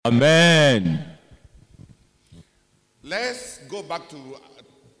Amen. Let's go back to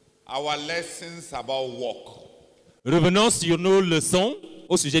our lessons about work. Revenons sur nos leçons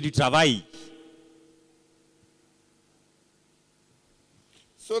au sujet du travail.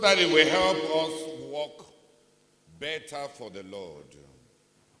 So that it will help us work better for the Lord.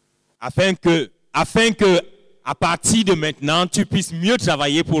 Afin que, à partir de maintenant, tu puisses mieux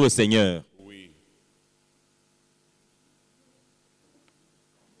travailler pour le Seigneur. Oui.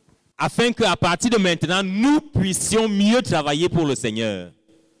 Afin qu'à partir de maintenant, nous puissions mieux travailler pour le Seigneur.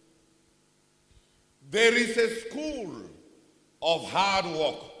 There is a school of hard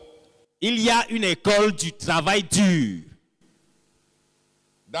work. Il y a une école du travail dur.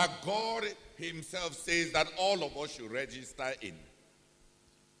 That God himself says that all of us should register in.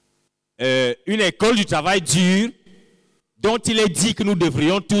 Une école du travail dur dont il est dit que nous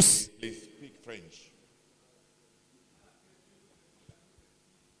devrions tous. Please speak French.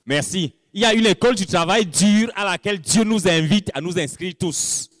 Merci. Il y a une école du travail dur à laquelle Dieu nous invite à nous inscrire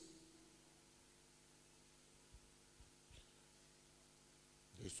tous.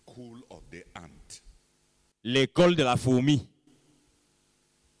 The school of the ant. L'école de la fourmi.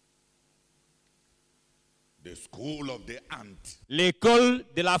 The school of the ant. L'école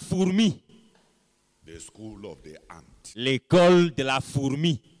de la fourmi. The school of the ant. L'école de la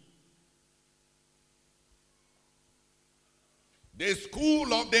fourmi. The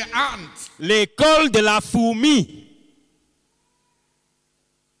school of the ant. L'école de la fourmi.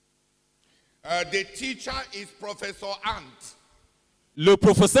 The teacher is Professor Ant. Le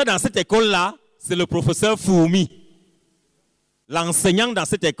professeur dans cette école-là, c'est le professeur fourmi. L'enseignant dans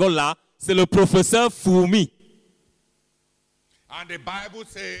cette école-là, c'est le professeur fourmi. And the Bible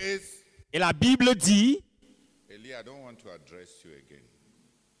says, Et la Bible dit, Eli, I don't want to address you again.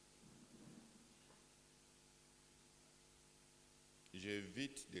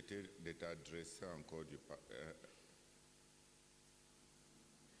 J'évite de t'adresser encore du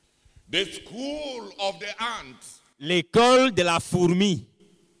The school of the ant. l'école de la fourmi.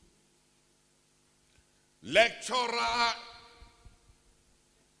 Lecturer,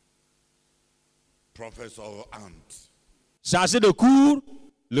 Professor Ant. Chargé de cours,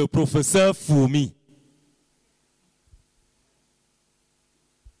 le professeur fourmi.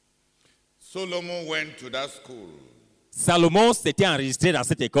 Solomon went to that school. Salomon s'était enregistré dans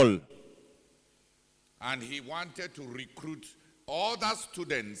cette école. And he wanted to recruit other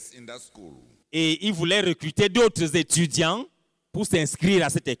students in that school. Et il voulait recruter d'autres étudiants pour s'inscrire à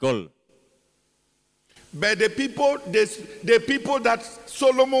cette école. But the people that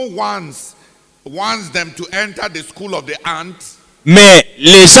Solomon wants them to enter the school of the ant. Mais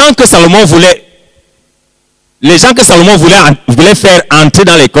les gens que Salomon voulait faire entrer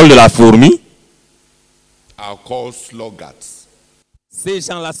dans l'école de la fourmi, Are called sluggards. ces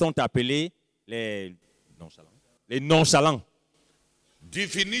gens-là sont appelés les nonchalants. Les nonchalants.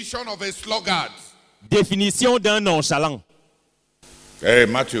 Definition of a sluggard. Définition d'un nonchalant. Hey,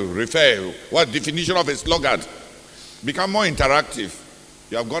 Matthew, refer. What definition of a sluggard? Become more interactive.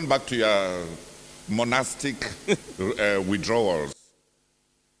 You have gone back to your monastic withdrawals.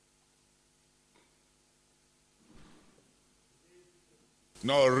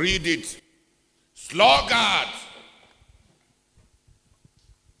 No, read it. Sluggard.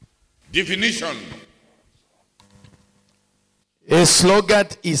 Definition. A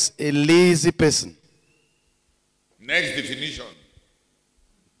sluggard is a lazy person. Next definition.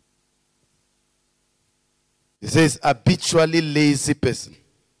 It says habitually lazy person.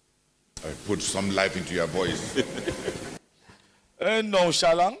 I put some life into your voice. Un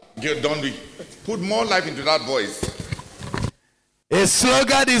nonchalant. Don't we? Put more life into that voice. A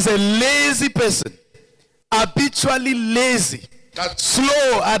sluggard is a lazy person. Habitually lazy.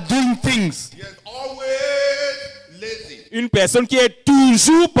 Slow at doing things. Yes, always lazy. Une personne qui est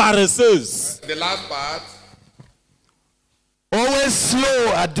toujours paresseuse. The last part. Always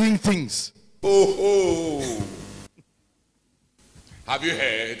slow at doing things. Oh. Have you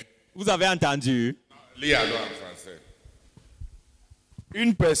heard? Vous avez entendu? Léalo en français.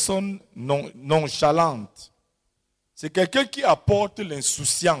 Une personne nonchalante, c'est quelqu'un qui apporte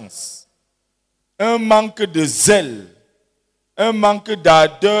l'insouciance, un manque de zèle, un manque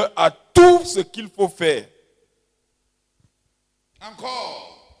d'ardeur à tout ce qu'il faut faire. Encore.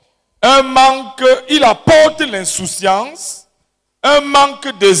 Il apporte l'insouciance, un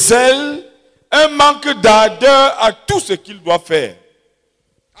manque de zèle, un manque d'ardeur à tout ce qu'il doit faire.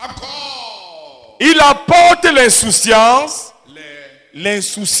 Encore. Il apporte l'insouciance.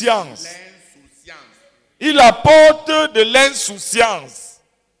 L'insouciance. Il apporte de l'insouciance.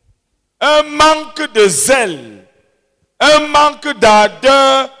 Un manque de zèle. un manque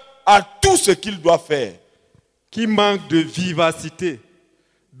d'ardeur à tout ce qu'il doit faire. Qui manque de vivacité,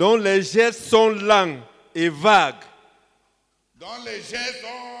 dont les gestes sont lents et vagues. Dont les gestes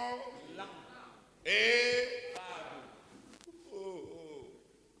sont lents et vagues.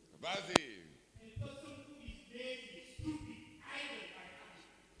 Vas-y.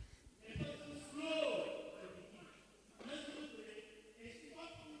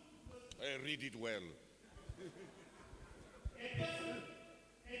 Read it well.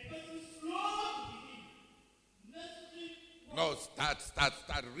 No, start.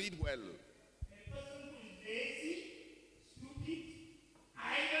 Read well. A person who is lazy, stupid,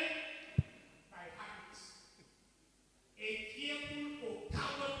 idle by habit. A fearful or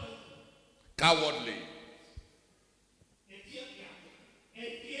coward person. Cowardly. A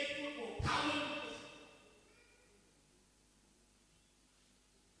fearful or coward person.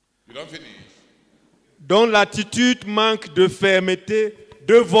 You don't finish. Dont l'attitude manque de fermeté,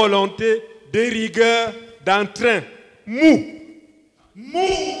 de volonté, de rigueur, d'entrain. Mou.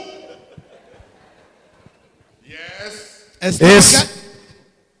 Yes.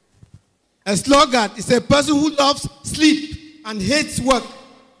 A sluggard is a person who loves sleep and hates work.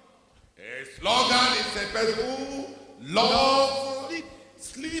 A sluggard is a person who loves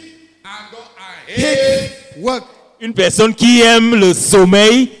sleep and hates work. Une personne qui aime le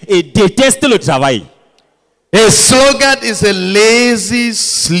sommeil et déteste le travail. A sluggard is a lazy,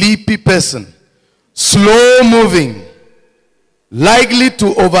 sleepy person, slow moving, likely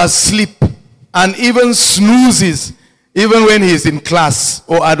to oversleep, and even snoozes even when he is in class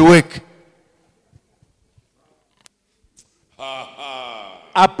or at work.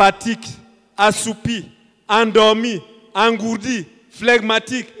 Apathique, assoupi, endormi, engourdi,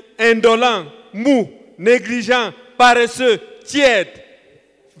 flegmatique, indolent, mou, négligent, paresseux, tiède,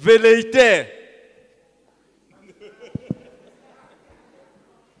 velléitaire.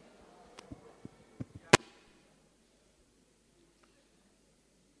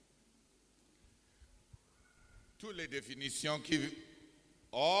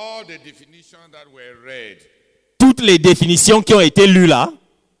 All the definitions that were read. Toutes les définitions qui ont été lues là.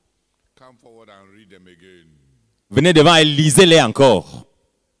 Come forward and read them again. Venez devant et lisez-les encore.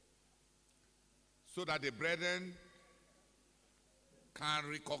 So that the brethren can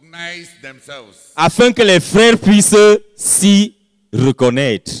recognize themselves. Afin que les frères puissent s'y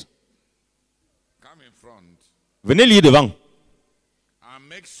reconnaître. Come in front. Venez lire devant. And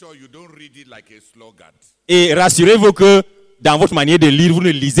make sure you don't read it like a sluggard. Et rassurez-vous que dans votre manière de lire, vous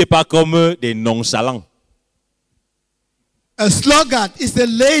ne lisez pas comme des nonchalants. A sluggard is a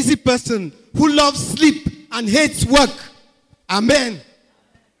lazy person who loves sleep and hates work. Amen.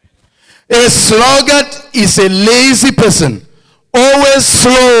 A sluggard is a lazy person, always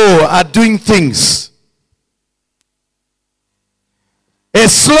slow at doing things. A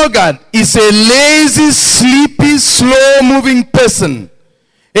sluggard is a lazy, sleepy, slow-moving person.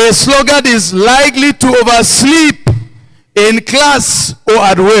 A sluggard is likely to oversleep in class or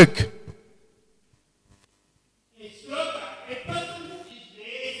at work. A sluggard, a person who is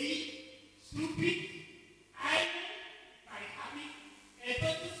lazy, stupid, idle by habit, a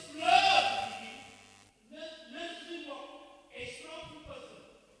person slow to begin, nursery work, a slothful person,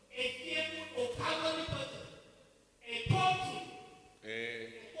 a fearful or cowardly person, a portal.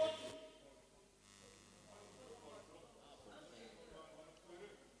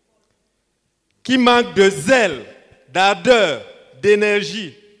 Qui manque de zèle, d'ardeur,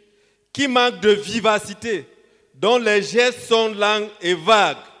 d'énergie, qui manque de vivacité, dont les gestes sont lents et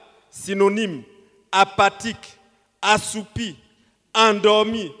vagues, synonymes, apathique, assoupi,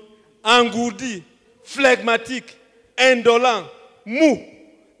 endormi, engourdi, flegmatique, indolent, mou,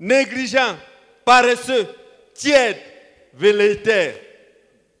 négligent, paresseux, tiède, velléitaire.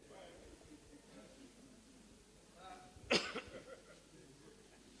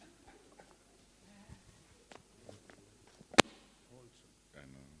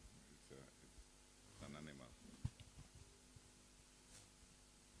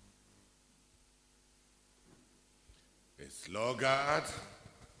 Sluggard.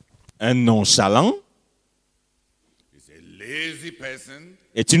 Un nonchalant Is a lazy person.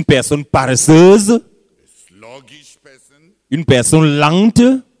 est une personne paresseuse, A sluggish person. une personne lente,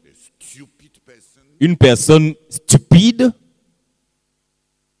 A stupid person. une personne stupide,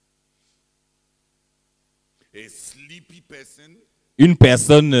 A sleepy person. une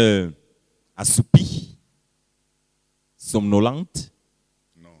personne assoupie, somnolente.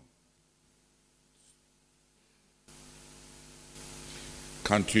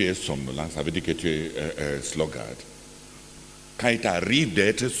 Quand tu es somnolent, ça veut dire que tu es sluggard. Quand il t'arrive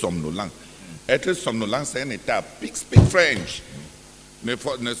d'être somnolent, Être somnolent, c'est un état. Speak French.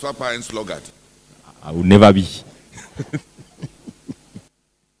 Ne sois pas un slogan. I will never be.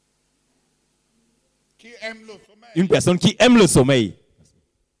 Qui aime le sommeil? Une personne qui aime le sommeil.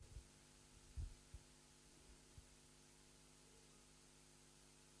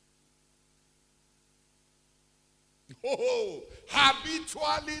 Oh,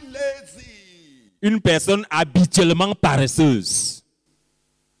 habitually lazy. Une personne habituellement paresseuse.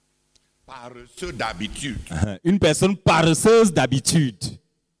 Paresseux d'habitude. Une personne paresseuse d'habitude.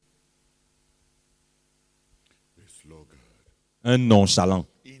 Un nonchalant.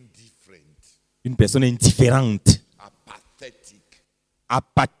 Indifferent. Une personne indifférente. Apathetic.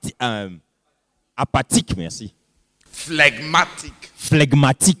 Apathique, merci. Phlegmatic.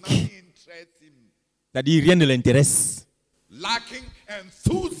 Flegmatique. Interests him. C'est-à-dire rien ne l'intéresse. Lacking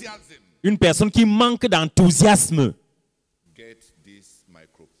enthusiasm. Une personne qui manque d'enthousiasme. Get these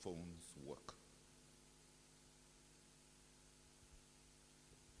microphones work.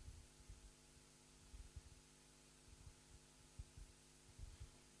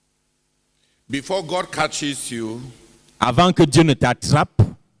 Before God catches you, Avant que Dieu ne t'attrape,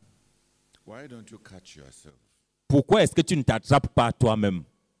 why don't you catch yourself? pourquoi est-ce que tu ne t'attrapes pas toi-même?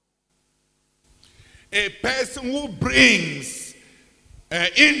 A person who brings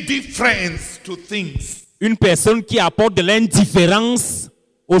indifference to things, Une personne qui apporte de l'indifférence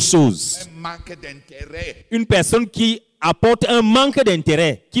aux choses. un manque d'intérêt. Une personne qui apporte un manque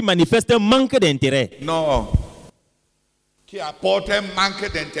d'intérêt, qui manifeste un manque d'intérêt. Non. Qui apporte un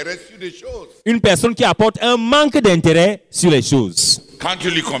manque d'intérêt sur les choses. Une personne qui apporte un manque d'intérêt sur les choses. Quand tu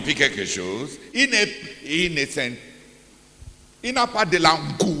lui confies quelque chose, il n'a pas de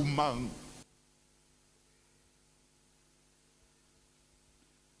l'engouement.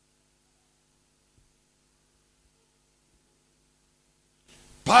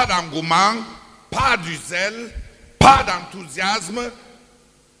 Pas d'engouement, pas du zèle, pas d'enthousiasme,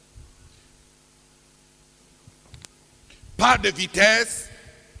 pas de vitesse,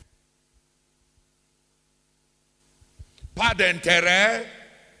 pas d'intérêt.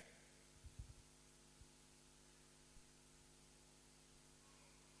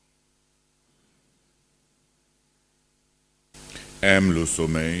 Aime le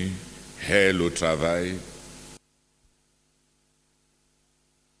sommeil, hait le travail.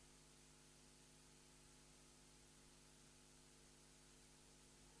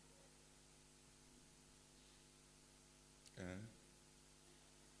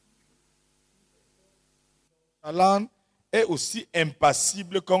 Alan est aussi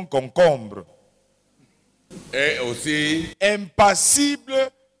impassible qu'un concombre. Et aussi, Impassible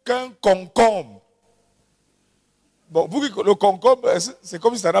qu'un concombre. Bon, vous, le concombre, c'est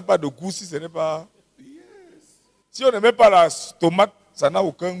comme si ça n'a pas de goût, si ce n'est pas... Si on ne met pas la tomate, ça n'a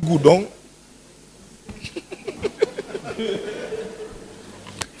aucun goût, donc...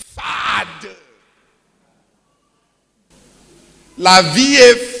 fade. La vie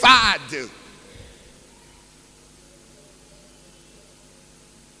est fade.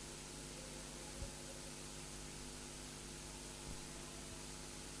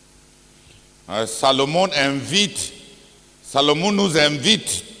 Salomon nous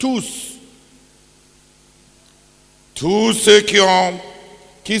invite tous ceux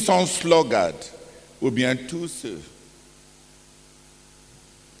qui sont sloggards, ou bien tous ceux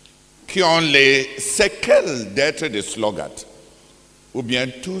qui ont les séquelles d'être des sloggards, ou bien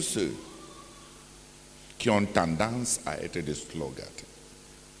tous ceux qui ont tendance à être des sloggards,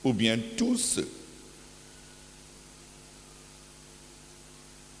 ou bien tous ceux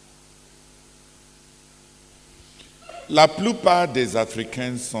La plupart des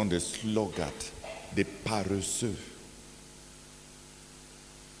Africains sont des sloggards, des paresseux.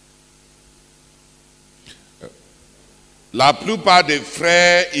 La plupart des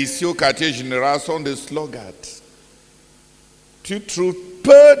frères ici au quartier général sont des sloggards. Tu trouves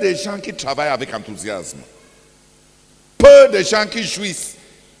peu de gens qui travaillent avec enthousiasme. Peu de gens qui jouissent,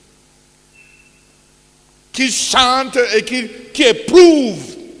 qui chantent et qui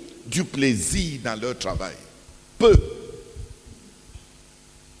éprouvent du plaisir dans leur travail. Peu.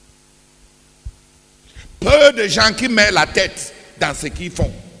 Peu de gens qui mettent la tête dans ce qu'ils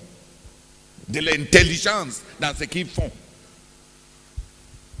font. De l'intelligence dans ce qu'ils font.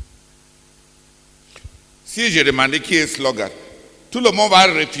 Si je demandais qui est slogan, tout le monde va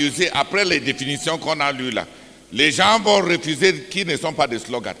refuser après les définitions qu'on a lues là. Les gens vont refuser qui ne sont pas des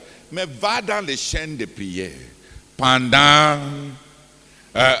slogans. Mais va dans les chaînes de prière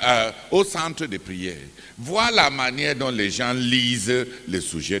au centre de prière. Vois la manière dont les gens lisent les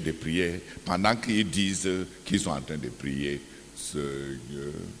sujets de prière pendant qu'ils disent qu'ils sont en train de prier.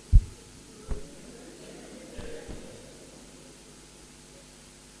 Seigneur.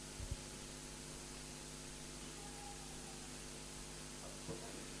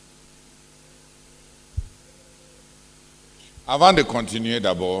 Avant de continuer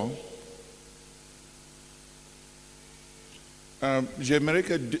d'abord, j'aimerais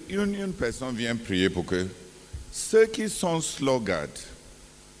qu'une personne vienne prier pour que ceux qui sont sloggards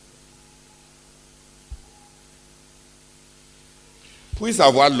puissent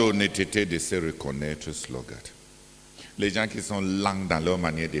avoir l'honnêteté de se reconnaître sloggards. Les gens qui sont lents dans leur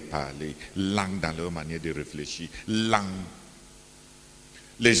manière de parler, lents dans leur manière de réfléchir, lents.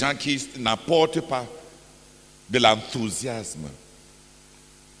 Les gens qui n'apportent pas de l'enthousiasme,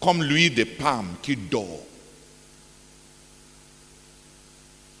 comme l'huile de palme qui dort.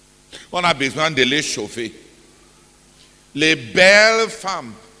 On a besoin de les chauffer. Les belles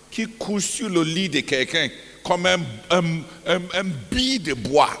femmes qui couchent sur le lit de quelqu'un comme un billet de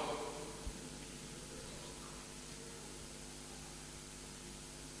bois.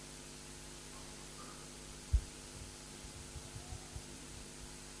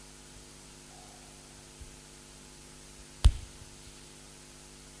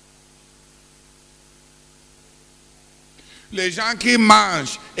 Les gens qui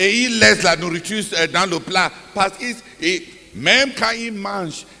mangent et ils laissent la nourriture dans le plat parce qu'ils, même quand ils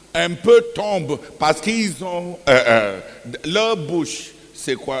mangent, un peu tombe parce qu'ils ont leur bouche,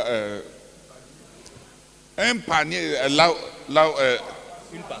 c'est quoi? Un panier,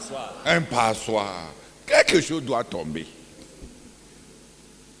 Une passoire. un passoire. Quelque chose doit tomber.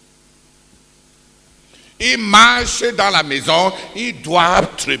 Ils marchent dans la maison, ils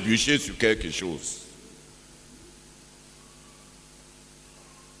doivent trébucher sur quelque chose.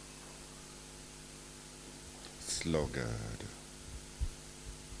 Slogan.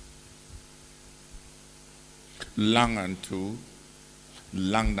 Langue en tout,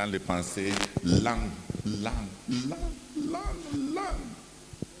 langue dans les pensées, langue.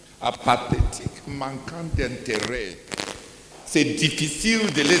 Apathétique, manquant d'intérêt. C'est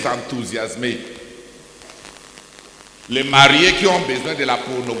difficile de les enthousiasmer. Les mariés qui ont besoin de la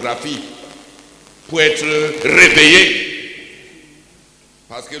pornographie pour être réveillés.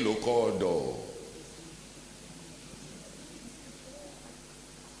 Parce que le corps dort.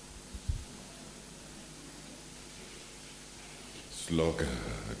 Slogan.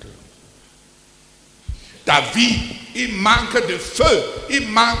 Ta vie, il manque de feu, il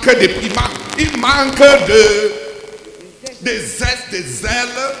manque de piment, il manque de zeste, de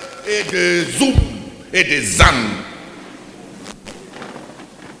zèle et de zoom et de zan.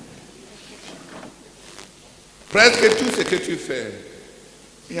 Presque tout ce que tu fais,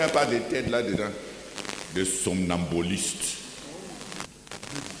 il n'y a pas de tête là-dedans. De somnambuliste,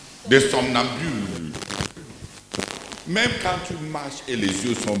 de somnambule. Même quand tu marches et les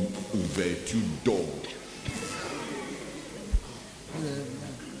yeux sont ouverts, tu dors.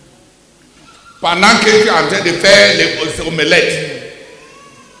 Pendant que tu es en train de faire les omelettes,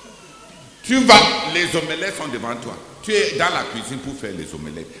 les omelettes sont devant toi. Tu es dans la cuisine pour faire les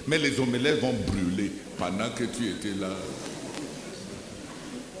omelettes. Mais les omelettes vont brûler pendant que tu étais là.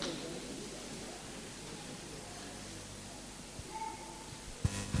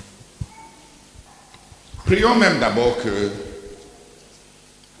 Prions même d'abord que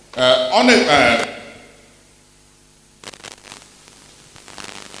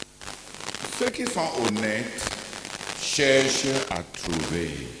ceux qui sont honnêtes cherchent à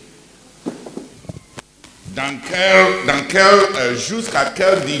trouver jusqu'à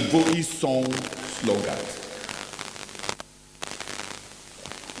quel niveau ils sont sloggards.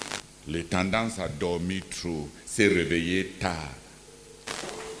 Les tendances à dormir trop, se réveiller tard.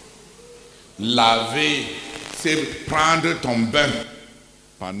 Laver, c'est prendre ton bain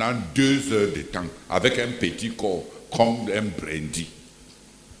pendant 2 heures de temps avec un petit corps comme un brandy.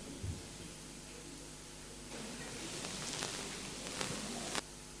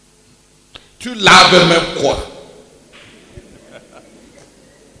 Tu laves même quoi?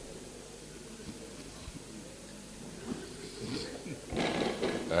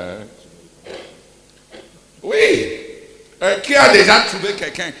 Oui. Qui a déjà trouvé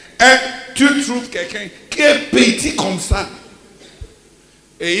quelqu'un? Tu trouves quelqu'un qui est petit comme ça.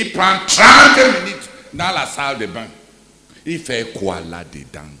 Et il prend 30 minutes dans la salle de bain. Il fait quoi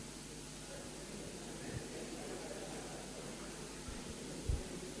là-dedans?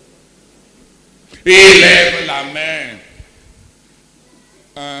 Il lève la main.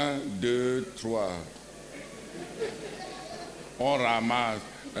 1, 2, 3. On ramasse.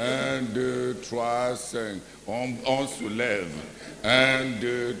 1, 2, 3, 5. On soulève. 1,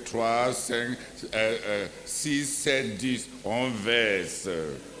 2, 3, 5, 6, 7, 10. On verse.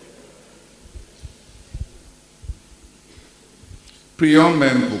 Prions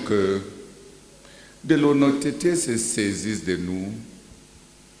même pour que de l'honnêteté se saisisse de nous.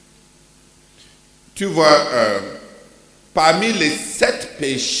 Tu vois, Parmi les 7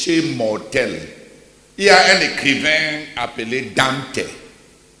 péchés mortels, il y a un écrivain appelé Dante.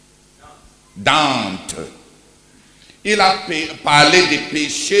 Dante. Il a parlé des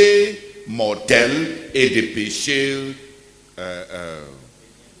péchés mortels et des péchés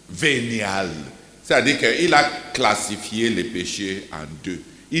vénials. C'est-à-dire qu'il a classifié les péchés en 2.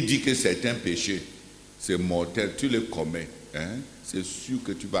 Il dit que certains péchés, c'est mortel, tu les commets, hein? C'est sûr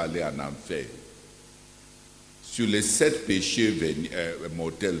que tu vas aller en enfer. Sur les 7 péchés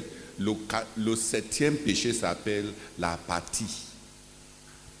mortels, le 7e péché s'appelle l'apathie.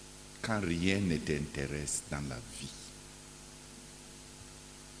 Quand rien ne t'intéresse dans la vie.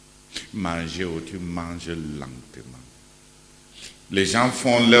 Manger ou tu manges lentement. Les gens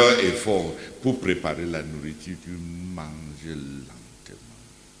font leur effort pour préparer la nourriture, tu manges lentement.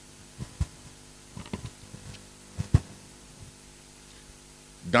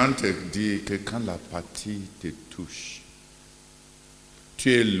 Dante dit que quand l'apathie te touche,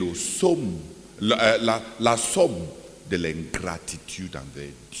 tu es la somme de l'ingratitude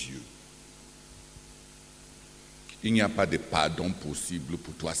envers Dieu. Il n'y a pas de pardon possible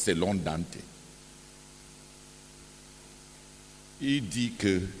pour toi, selon Dante. Il dit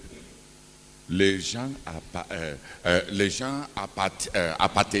que les gens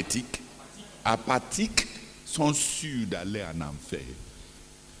apathiques sont sûrs d'aller en enfer.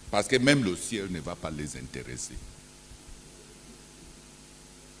 Parce que même le ciel ne va pas les intéresser.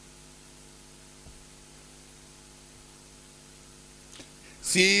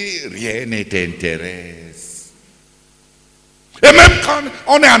 Si rien ne t'intéresse, et même quand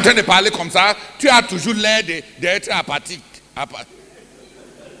on est en train de parler comme ça, tu as toujours l'air d'être apathique.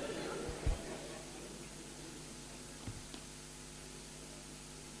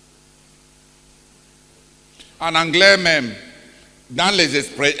 En anglais même, dans les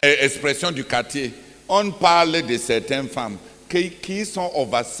expressions du quartier, on parle de certaines femmes qui sont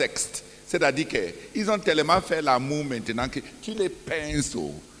oversexed. C'est-à-dire qu'ils ont tellement fait l'amour maintenant que tu les pinces,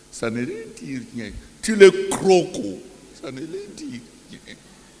 ça ne les dit rien. Tu les croques, ça ne les dit rien.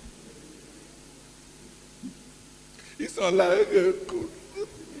 Ils sont là.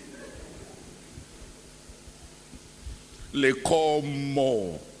 Les corps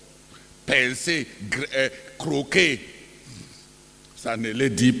morts, pincés, croqués, ça ne les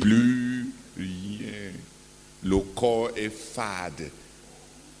dit plus rien. Le corps est fade.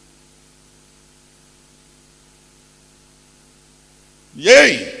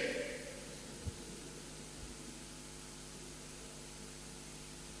 Yay!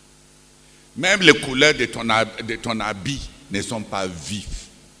 Même les couleurs de ton habit ne sont pas vives.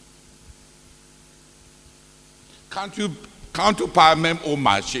 Quand tu pars même au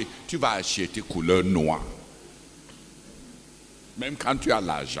marché, tu vas acheter couleur noire. Même quand tu as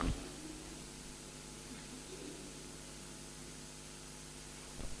l'argent.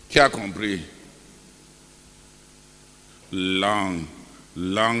 Qui a compris? Langue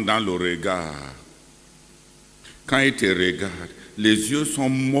dans le regard. Quand il te regarde, les yeux sont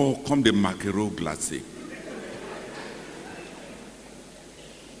morts comme des maquereaux glacés.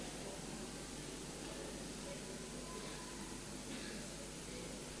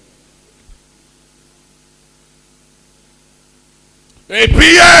 Et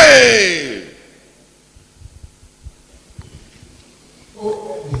priez!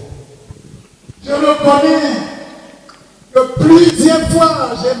 Je reconnais que plusieurs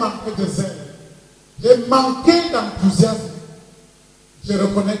fois j'ai manqué de zèle. J'ai manqué d'enthousiasme. Je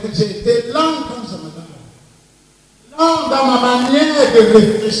reconnais que j'ai été lent quand je me donne. Lent dans ma manière de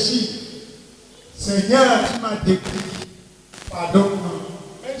réfléchir. Seigneur, tu m'as décrit. Pardonne-moi.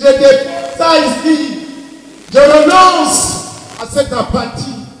 Mais je dépose ça ici. Je renonce à cette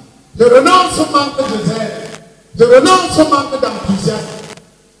apathie. Je renonce au manque de zèle. Je renonce au manque d'enthousiasme.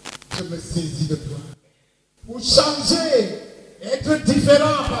 Je me saisis de toi. Pour changer, être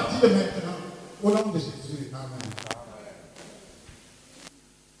différent à partir de maintenant. Au nom de Jésus. Amen.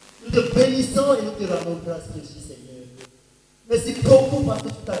 Nous te bénissons et nous te rendons grâce, Jésus, Seigneur. Merci beaucoup parce que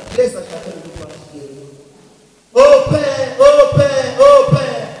tu t'adresses à chacun de nous particulièrement. Oh Père, oh Père, oh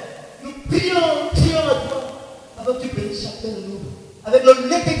Père, nous crions à toi avant que tu bénisses chacun de nous. Avec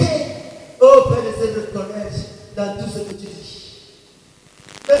l'honnêteté, oh Père, essaie de te connaître dans tout ce que tu dis.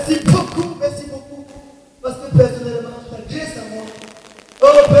 Merci beaucoup, parce que personnellement, tu t'adresses à moi.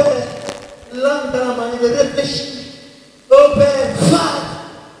 Oh Père, l'âme dans la manière de réfléchir. Oh Père, fade.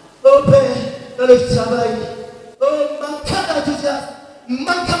 Oh Père, dans le travail. Oh, manquant d'enthousiasme,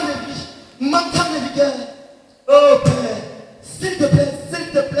 manquant de vie, manquant de vigueur. Oh Père, s'il te plaît,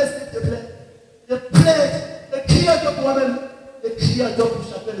 je plaide, je crie à toi pour moi-même, je crie à toi pour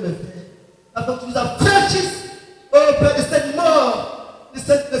chacun de mes frères. Afin que tu nous affranchisses, oh Père, de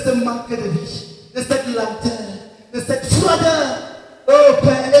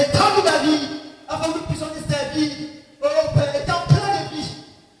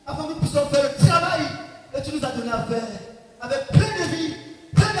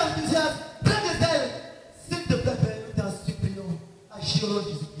nom de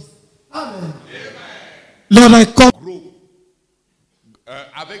Jésus-Christ. Amen. Lord, I come. Gros,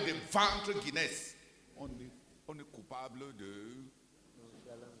 avec des ventres Guinness. On est coupable de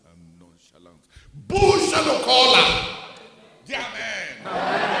nonchalance. Bouge le corps là. Dis amen.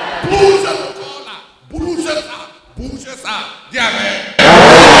 Bouge le corps là. Bouge ça. Bouge ça. Dis amen.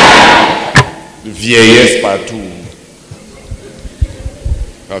 Vieillesse partout.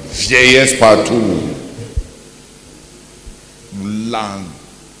 La vieillesse partout. Langue.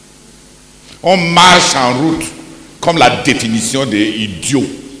 On marche en route comme la définition des idiots.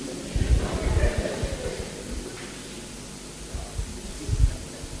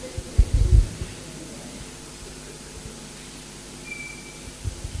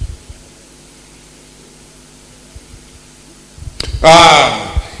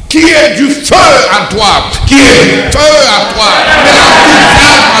 Qui est du feu en toi? Qui est du feu en toi? De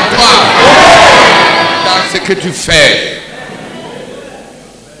l'enthousiasme en toi? Dans ce que tu fais.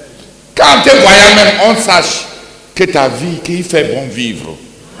 Quand tu es voyant même, on sache que ta vie, qu'il fait bon vivre.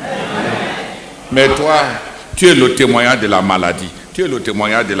 Mais toi, tu es le témoignage de la maladie. Tu es le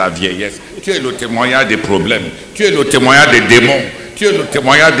témoignage de la vieillesse. Tu es le témoignage des problèmes. Tu es le témoignage des démons. Tu es le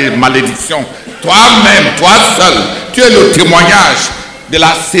témoignage des malédictions. Toi-même, toi seul, tu es le témoignage de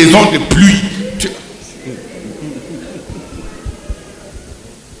la saison de pluie.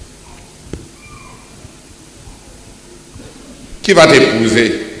 Qui va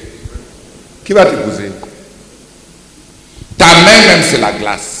t'épouser? Qui va t'épouser? Ta main même, c'est la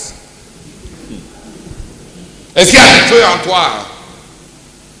glace. Est-ce qu'il y a du feu en toi?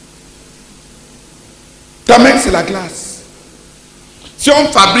 Ta main, c'est la glace. Si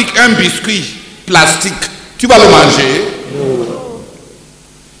on fabrique un biscuit plastique, tu vas le manger?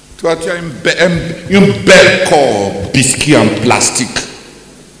 Toi, tu as une belle corps biscuit en plastique.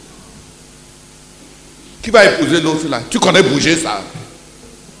 Qui va épouser l'autre là? Tu connais bouger ça?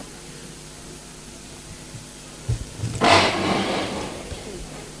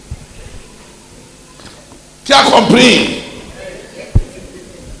 Tu as compris?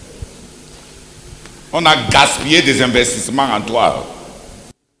 On a gaspillé des investissements en toi.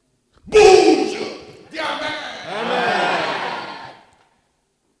 Bouge! Dis amen!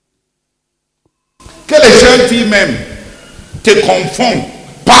 Que les jeunes filles même te confondent,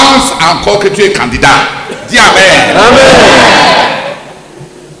 pensent encore que tu es candidat. Dis amen!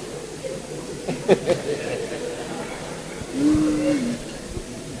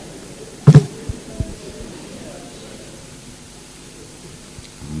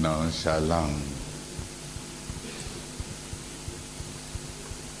 Nonchalant.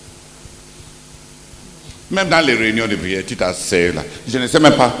 Même dans les réunions de prière, tu t'assais là. Je ne sais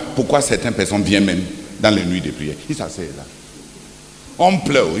même pas pourquoi certaines personnes viennent même dans les nuits de prière. Ils s'asseyent là. On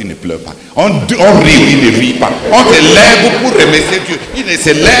pleure, il ne pleure pas. On rit, il ne rit pas. On se lève pour remercier Dieu. Il ne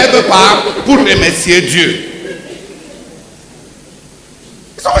se lève pas pour remercier Dieu.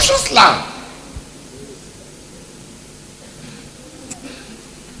 Ils sont juste là.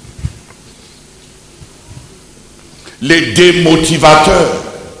 Les démotivateurs.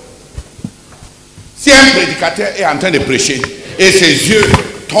 Si un prédicateur est en train de prêcher et ses yeux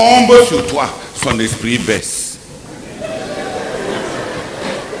tombent sur toi, son esprit baisse.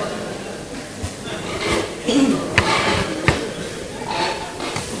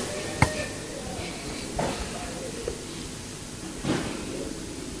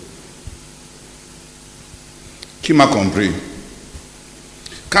 Qui m'a compris?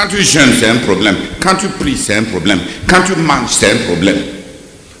 Quand tu jeûnes, c'est un problème. Quand tu pries, c'est un problème. Quand tu manges, c'est un problème.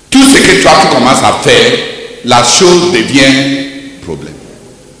 Tout ce que toi tu commences à faire, la chose devient problème.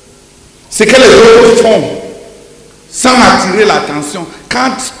 Ce que les autres font, sans attirer l'attention,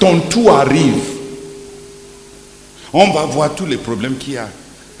 quand ton tour arrive, on va voir tous les problèmes qu'il y a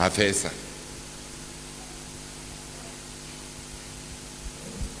à faire ça.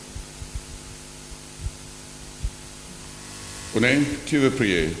 Tu veux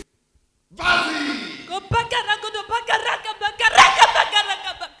prier? Vas-y!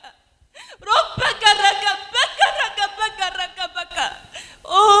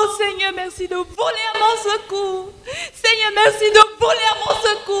 Oh Seigneur, merci de voler à mon secours. Seigneur, merci de voler à mon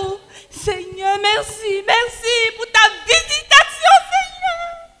secours. Seigneur, merci, merci pour ta visitation, Seigneur.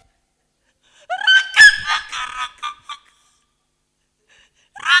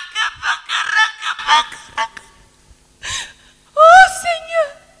 Oh Seigneur,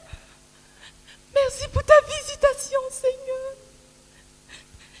 merci pour ta visitation, Seigneur.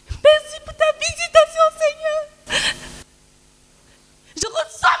 Merci pour ta visitation, Seigneur. Je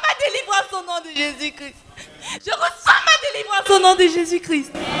reçois ma délivrance au nom de Jésus-Christ. Je reçois ma délivrance au nom de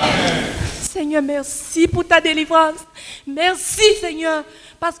Jésus-Christ. Seigneur, merci pour ta délivrance. Merci, Seigneur,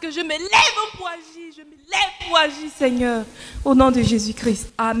 parce que je me lève pour agir. Je me lève pour agir, Seigneur. Au nom de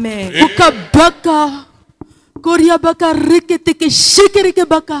Jésus-Christ. Amen. Baka. Koria baka reketeke shekereke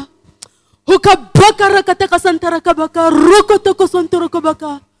baka. Hoka baka rakateka santaraka baka. Rokotoko santoroko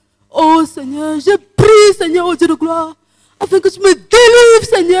baka. Oh Seigneur, je prie, Seigneur, au Dieu de gloire, afin que tu me délivres,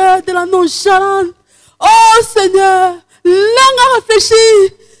 Seigneur, de la nonchalance. Oh Seigneur, langue à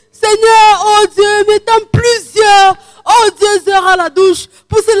réfléchir. Seigneur, oh Dieu, mettant plusieurs, oh Dieu, heures à la douche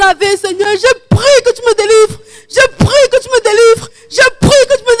pour se laver, Seigneur. Je prie que tu me délivres. Je prie que tu me délivres. Je prie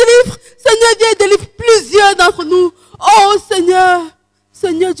que tu me délivres. Seigneur, viens et délivre plusieurs d'entre nous. Oh Seigneur,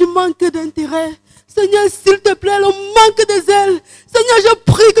 Seigneur, du manque d'intérêt. Seigneur, s'il te plaît, le manque de zèle. Seigneur, je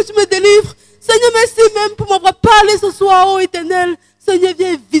prie que tu me délivres. Seigneur, merci même pour m'avoir parlé ce soir, oh Éternel. Seigneur,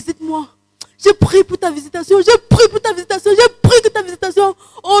 viens et visite-moi. Je prie pour ta visitation. Je prie pour ta visitation. Je prie que ta visitation.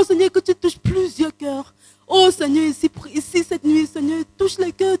 Oh Seigneur, que tu touches plusieurs cœurs. Oh Seigneur, ici cette nuit, Seigneur, touche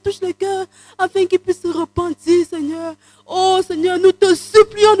les cœurs, afin qu'ils puissent se repentir, Seigneur. Oh Seigneur, nous te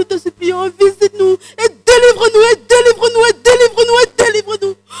supplions, visite-nous et délivre-nous, et délivre-nous, et délivre-nous, et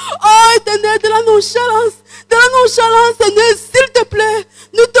délivre-nous. Oh Éternel, de la nonchalance, Seigneur, s'il te plaît,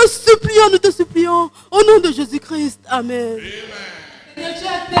 nous te supplions, au nom de Jésus-Christ. Amen. Seigneur, tu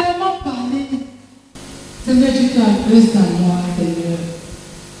as tellement parlé. Seigneur, tu t'adresses à moi, Seigneur.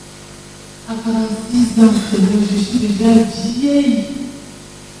 À 46 ans, Seigneur, je suis déjà vieille.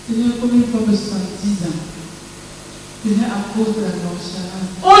 Seigneur, combien de fois que 70 ans? Seigneur, à cause de la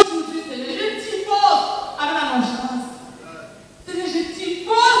nonchalance. Aujourd'hui, Seigneur, je divorce avec la nonchalance. Seigneur, je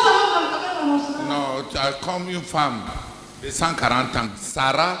divorce avec la nonchalance. Non, tu as comme une femme de 140 ans.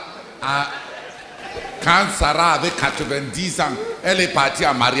 Quand Sarah avait 90 ans, elle est partie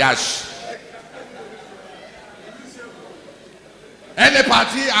en mariage. Elle est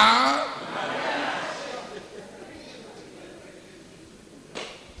partie en...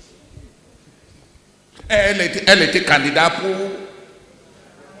 Elle était candidate pour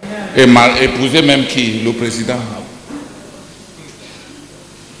épouser même qui? Le président.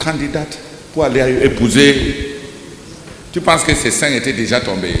 Candidate pour aller épouser. Tu penses que ses seins étaient déjà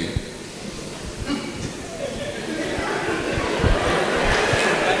tombés?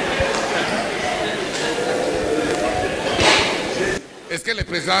 Est-ce que le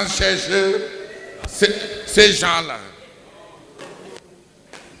président cherche ces gens-là?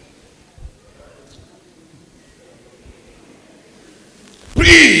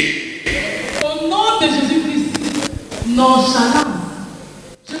 Prie. Au nom de Jésus-Christ, nonchalance.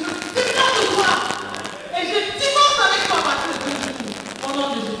 Je me défends de toi et je divorce avec toi à partir de aujourd'hui. Au nom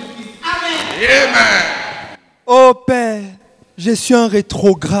de Jésus-Christ. Amen. Amen. Oh Père, je suis un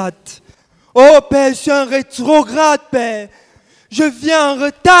rétrograde. Oh Père, je suis un rétrograde, Père. Je viens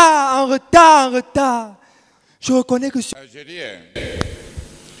en retard. Je reconnais que... Je dis,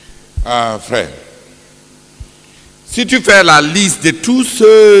 frère, si tu fais la liste de tous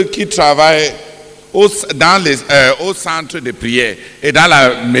ceux qui travaillent au centre de prière et dans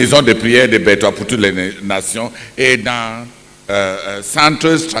la maison de prière de Bétois pour toutes les nations et dans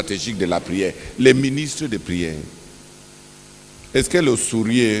centre stratégique de la prière, les ministres de prière, est-ce que le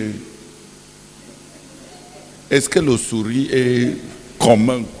sourire est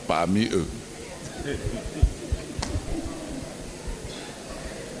commun parmi eux?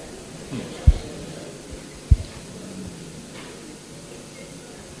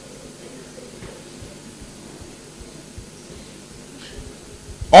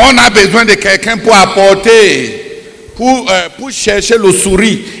 On a besoin de quelqu'un pour apporter, pour chercher le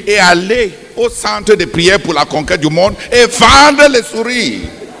sourire et aller au centre de prière pour la conquête du monde et vendre les souris.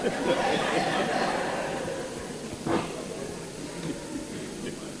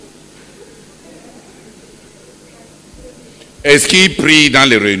 Est-ce qu'il prie dans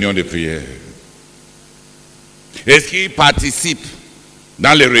les réunions de prière? Est-ce qu'il participe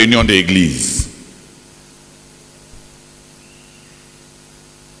dans les réunions d'église?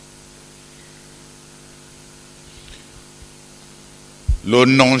 Le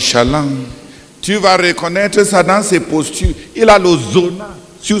nonchalant, tu vas reconnaître ça dans ses postures. Il a le zona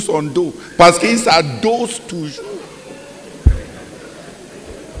sur son dos parce qu'il s'adosse toujours.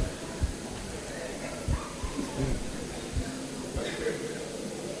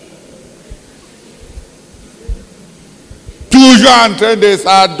 Toujours en train de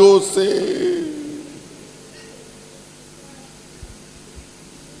s'adosser.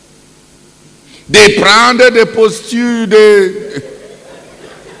 De prendre des postures de...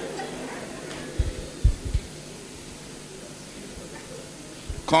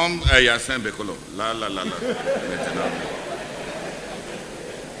 Comme Yassin Bekolo. Là. Maintenant.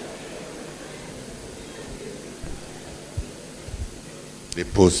 de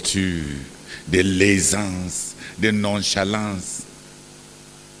postures, de l'aisance, de nonchalance,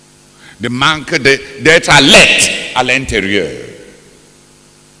 de manque d'être alerte à l'intérieur.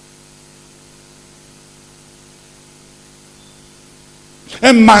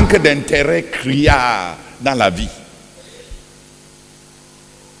 Un manque d'intérêt criard dans la vie.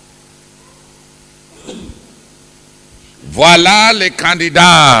 Voilà les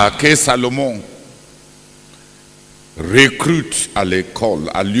candidats que Salomon recrute à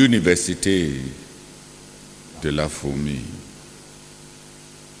l'école, à l'université de la fourmi.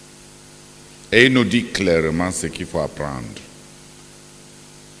 Et il nous dit clairement ce qu'il faut apprendre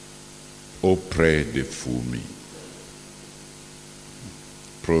auprès des fourmis.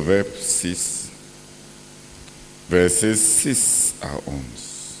 Proverbe 6, versets 6 à 11.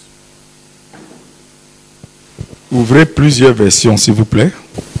 Ouvrez plusieurs versions, s'il vous plaît.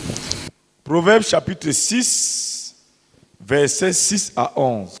 Proverbe chapitre 6, versets 6 à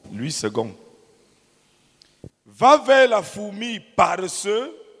 11. 8 secondes. Va vers la fourmi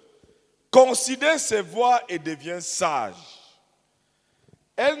paresseux, considère ses voies et devient sage.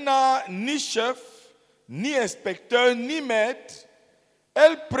 Elle n'a ni chef, ni inspecteur, ni maître.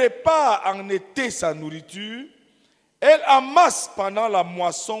 Elle prépare en été sa nourriture. Elle amasse pendant la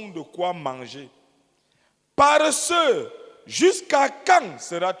moisson de quoi manger. Paresseux, jusqu'à quand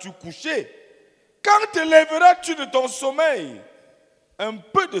seras-tu couché? Quand te lèveras-tu de ton sommeil? Un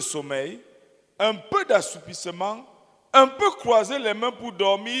peu de sommeil, un peu d'assoupissement, un peu croiser les mains pour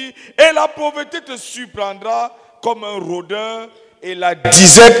dormir, et la pauvreté te surprendra comme un rôdeur, et la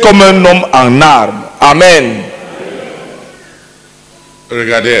disette comme un homme en armes. Amen.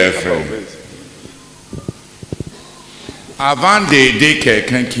 Regardez, frère. Avant d'aider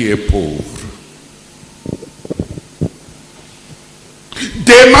quelqu'un qui est pauvre,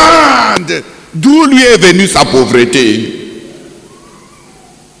 demande d'où lui est venue sa pauvreté.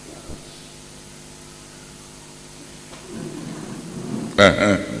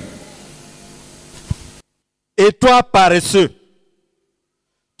 Et toi, paresseux,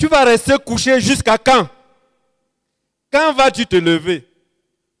 tu vas rester couché jusqu'à quand? Quand vas-tu te lever?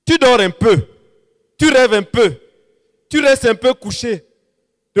 Tu dors un peu, tu rêves un peu, tu restes un peu couché,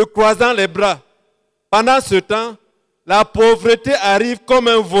 te croisant les bras. Pendant ce temps, la pauvreté arrive comme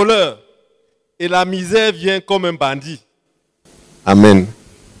un voleur et la misère vient comme un bandit. Amen.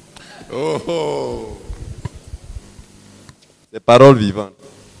 Oh. Ces paroles vivantes.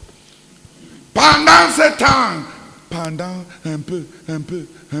 Pendant ce temps, pendant un peu.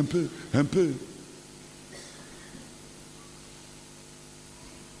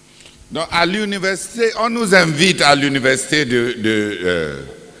 Donc à l'université, on nous invite à l'université de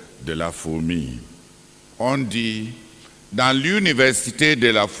la fourmi. On dit, dans l'université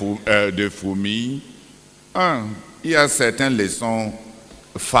de fourmi, il y a certaines leçons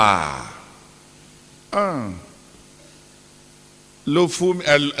phares.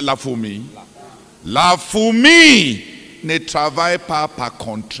 La fourmi ne travaille pas par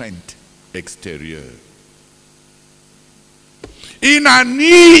contrainte extérieure. Il n'a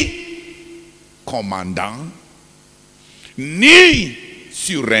ni commandant, ni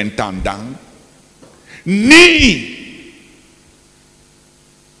surintendant, ni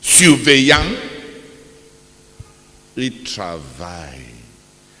surveillant. Il travaille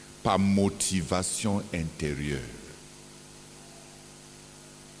par motivation intérieure.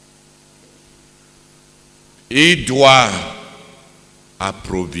 Il doit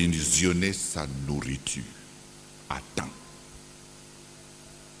approvisionner sa nourriture à temps.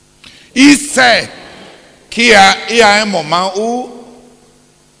 Il sait qu'il y a un moment où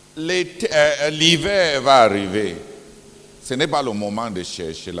l'hiver va arriver. Ce n'est pas le moment de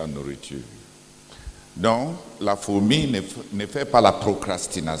chercher la nourriture. Donc, la fourmi ne fait pas la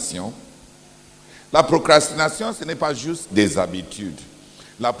procrastination. La procrastination, ce n'est pas juste des habitudes.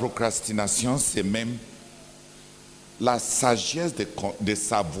 La procrastination, c'est même la sagesse de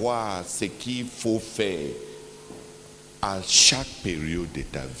savoir ce qu'il faut faire à chaque période de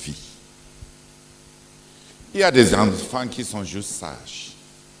ta vie. Il y a des enfants qui sont juste sages.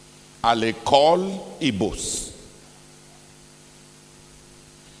 À l'école, ils bossent.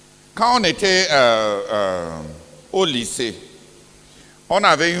 Quand on était au lycée, on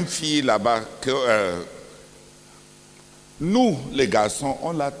avait une fille là-bas que nous, les garçons,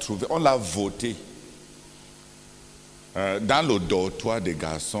 on l'a trouvée, on l'a votée dans le dortoir des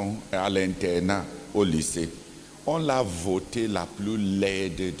garçons à l'internat au lycée. On l'a votée la plus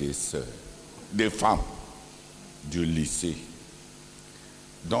laide des sœurs, des femmes du lycée.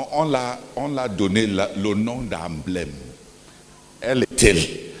 Donc on l'a donné le nom d'emblème. Elle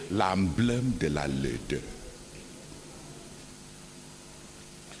était l'emblème de la laideur.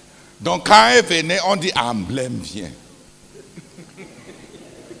 Donc quand elle venait, on dit emblème vient.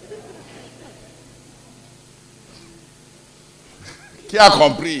 Qui a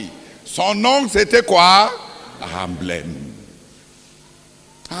compris? Son nom c'était quoi? Emblème.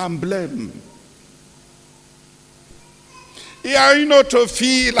 Emblème. Il y a une autre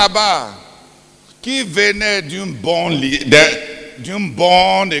fille là-bas qui venait d'une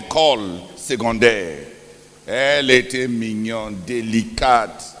bonne école secondaire. Elle était mignonne,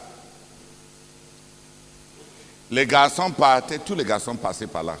 délicate. Les garçons partaient, tous les garçons passaient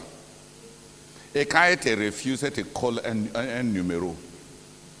par là. Et quand elle te refuse, elle te colle un numéro.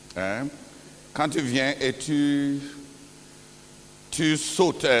 Hein? Quand tu viens et tu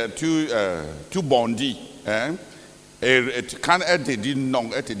sautes, tu bondis. Hein? Et quand elle te dit non,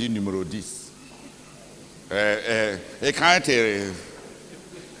 elle te dit numéro 10. Et quand elle te...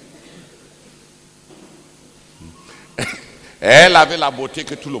 Elle avait la beauté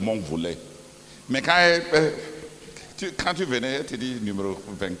que tout le monde voulait. Mais quand tu venais, elle te dit numéro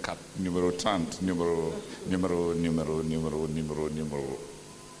 24, numéro 30, numéro.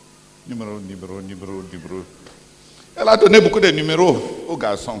 Elle a donné beaucoup de numéros aux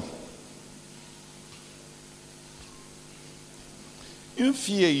garçons. Une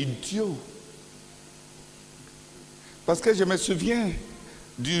fille est idiote. Parce que je me souviens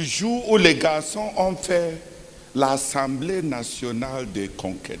du jour où les garçons ont fait l'Assemblée nationale des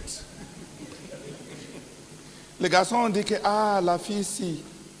conquêtes. Les garçons ont dit que, la fille ici,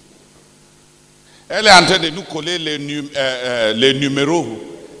 elle est en train de nous coller les numéros.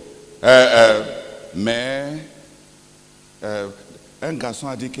 Mais un garçon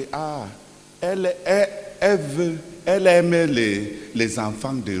a dit que, elle aime les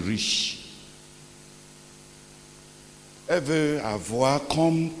enfants de riches. Elle veut avoir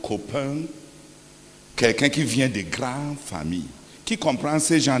comme copain quelqu'un qui vient de grandes familles, qui comprend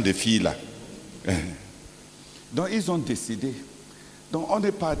ces gens de filles-là. Donc ils ont décidé. Donc on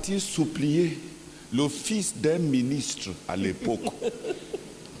est parti supplier le fils d'un ministre à l'époque.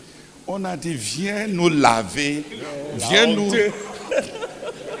 On a dit, viens nous laver, viens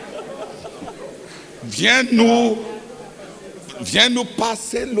nous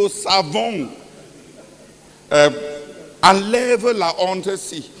passer le savon. Enlève la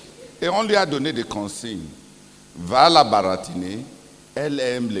honte-ci. Et on lui a donné des consignes. Va la baratiner. Elle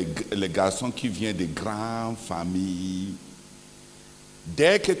aime les garçons qui viennent de grandes familles.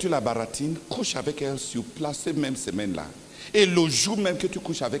 Dès que tu la baratines, couche avec elle sur place cette même semaine-là. Et le jour même que tu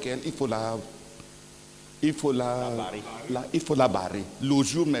couches avec elle, il faut la barrer. Le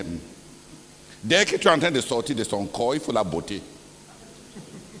jour même. Dès que tu es en train de sortir de son corps, il faut la botter.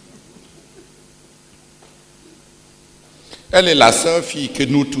 Elle est la seule fille que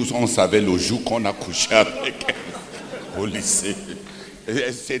nous tous, on savait le jour qu'on a couché avec elle au lycée.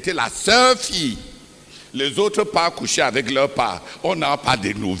 C'était la seule fille. Les autres pas couché avec leur part. On n'a pas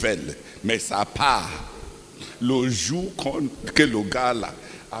de nouvelles. Mais ça part. Le jour que le gars là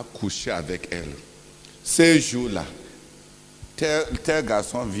a couché avec elle. Ce jour-là, tel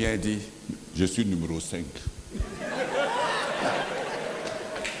garçon vient dire, je suis numéro 5.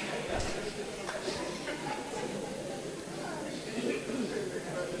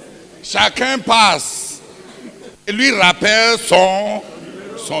 Chacun passe et lui rappelle son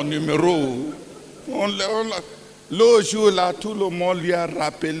numéro. Le jour-là, tout le monde lui a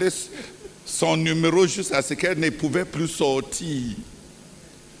rappelé son numéro jusqu'à ce qu'elle ne pouvait plus sortir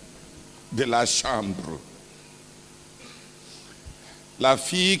de la chambre. La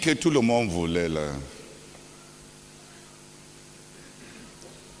fille que tout le monde voulait là.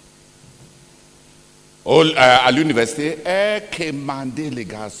 À l'université, elle commandait les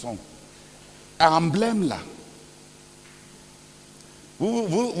garçons. Emblème là. Vous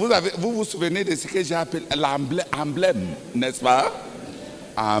vous souvenez de ce que j'ai appelé l'emblème, n'est-ce pas?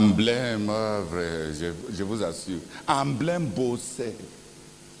 Emblème, vrai, je vous assure. Emblème bossait.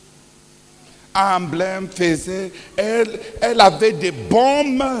 Emblème faisait. Elle avait des bons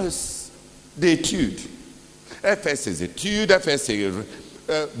mœurs d'études. Elle fait ses études, elle fait ses...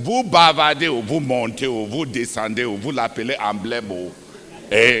 vous bavardez ou vous montez ou vous descendez ou vous l'appelez emblème.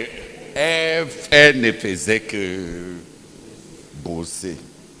 Et elle ne faisait que bosser.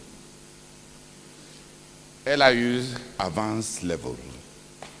 Elle a eu avance level.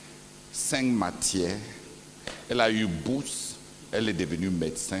 5 matières. Elle a eu bourse. Elle est devenue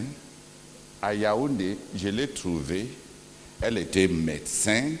médecin. À Yaoundé, je l'ai trouvée. Elle était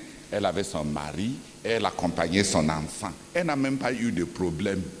médecin. Elle avait son mari. Elle accompagnait son enfant. Elle n'a même pas eu de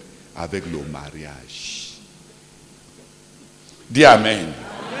problème avec le mariage. Dis Amen.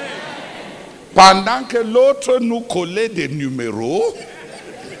 Pendant que l'autre nous collait des numéros,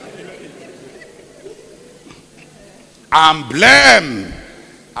 emblème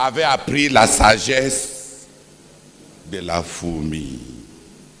avait appris la sagesse de la fourmi.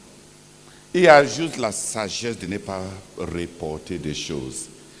 Il y a juste la sagesse de ne pas reporter des choses.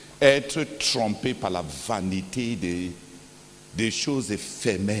 Être trompé par la vanité des choses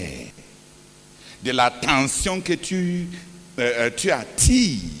éphémères. De l'attention que tu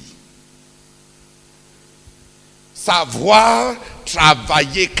attires. Savoir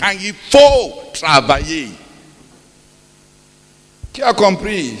travailler quand il faut travailler. Qui a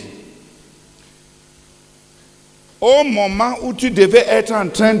compris? Au moment où tu devais être en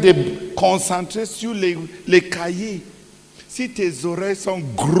train de concentrer sur les cahiers, si tes oreilles sont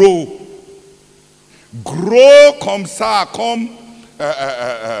gros comme ça, comme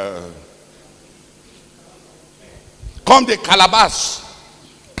des calabasses.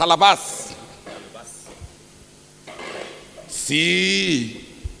 Si,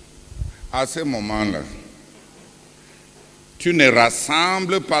 à ce moment-là, tu ne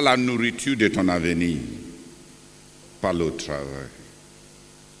rassembles pas la nourriture de ton avenir, par le travail.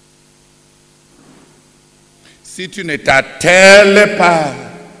 Si tu ne t'attelles pas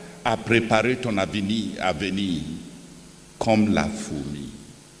à préparer ton avenir comme la fourmi,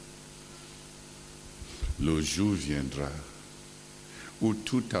 le jour viendra où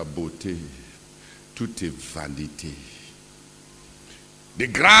toute ta beauté, toutes tes vanités, des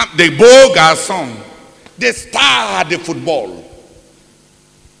beaux garçons, des stars de football,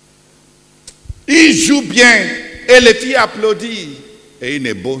 ils jouent bien et les filles applaudissent et ils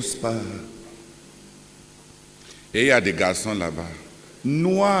ne bossent pas. Et il y a des garçons là-bas,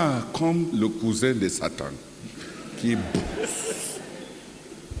 noirs comme le cousin de Satan, qui bossent.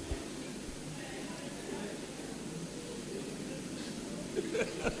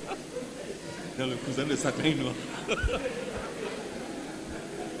 Dans le cousin de Satan est noir.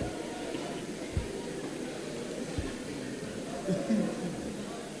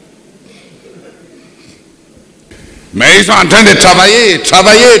 Mais ils sont en train de travailler.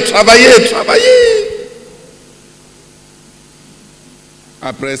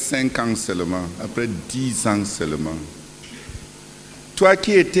 Après 5 ans seulement, après 10 ans seulement. Toi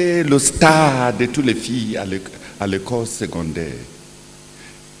qui étais le star de toutes les filles à l'école secondaire.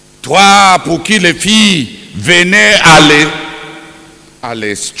 Toi pour qui les filles venaient à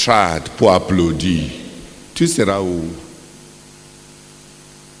l'estrade pour applaudir. Tu seras où?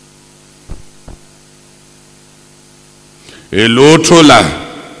 Et l'autre là,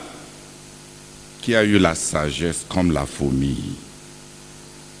 qui a eu la sagesse comme la fourmi,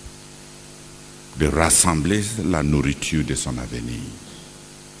 de rassembler la nourriture de son avenir.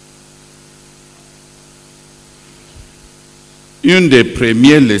 Une des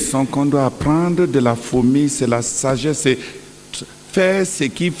premières leçons qu'on doit apprendre de la fourmi, c'est la sagesse, c'est faire ce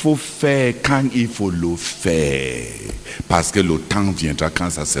qu'il faut faire quand il faut le faire. Parce que le temps viendra quand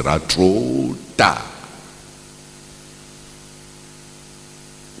ça sera trop tard.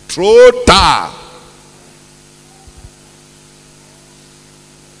 Trop tard.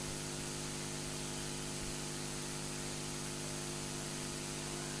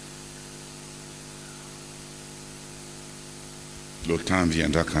 Le temps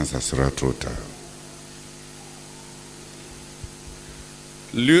viendra quand ça sera trop tard.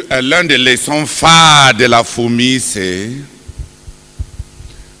 L'un des leçons phares de la fourmi, c'est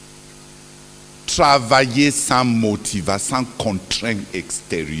travailler sans motivation, sans contrainte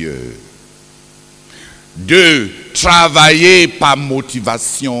extérieure. 2. Travailler par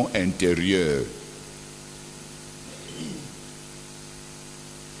motivation intérieure.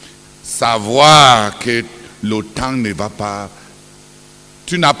 Savoir que le temps ne va pas,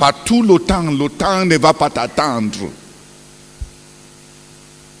 tu n'as pas tout le temps ne va pas t'attendre.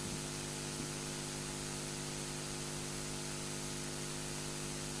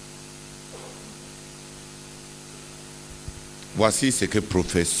 Voici ce que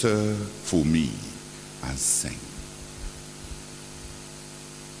professeur Fourmi enseigne.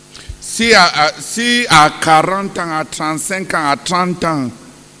 Si à 40 ans, à 35 ans, à 30 ans,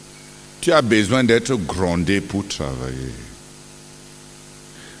 tu as besoin d'être grondé pour travailler.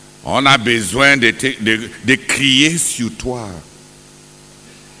 On a besoin de crier sur toi.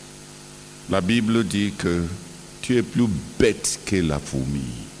 La Bible dit que tu es plus bête que la fourmi.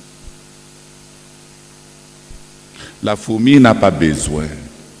 La fourmi n'a pas besoin.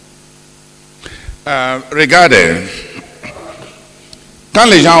 Regardez, quand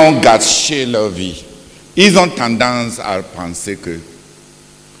les gens ont gâché leur vie, ils ont tendance à penser que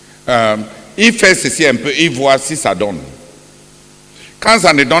il fait ceci un peu, il voit si ça donne. Quand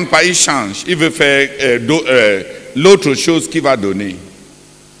ça ne donne pas, il change. Il veut faire l'autre chose qui va donner.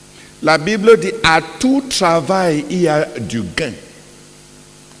 La Bible dit à tout travail, il y a du gain.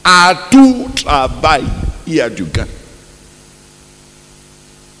 À tout travail, il y a du gain.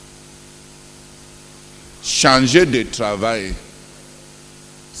 Changer de travail,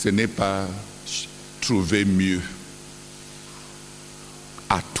 ce n'est pas trouver mieux.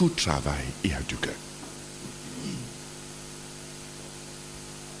 À tout travail, il y a du gain.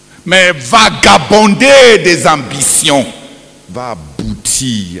 Mais vagabonder des ambitions va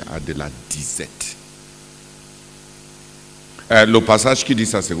aboutir à de la disette. Le passage qui dit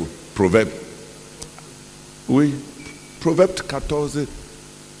ça, c'est où? Proverbe. Oui, Proverbe 14.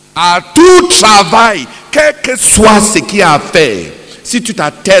 À tout travail, quel que soit ce qu'il y a à faire, si tu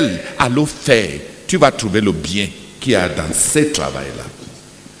t'attelles à le faire, tu vas trouver le bien qu'il y a dans ce travail-là.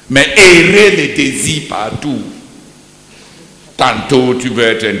 Mais errer les désirs partout. Tantôt tu veux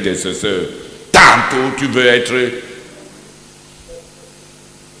être intercesseur, tantôt tu veux être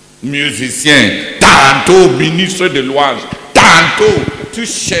musicien, tantôt ministre de louange, tantôt tu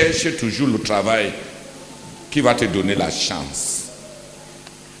cherches toujours le travail qui va te donner la chance.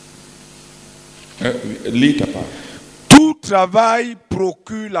 Lis ta part. Tout travail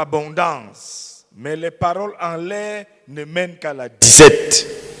procure l'abondance, mais les paroles en l'air ne mènent qu'à la disette.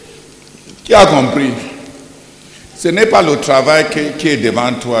 Qui a compris? Ce n'est pas le travail qui est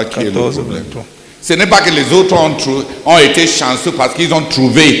devant toi qui est le problème. Ce n'est pas que les autres ont été chanceux parce qu'ils ont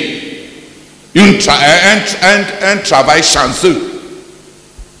trouvé un travail chanceux.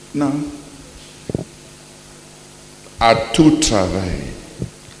 Non. À tout travail.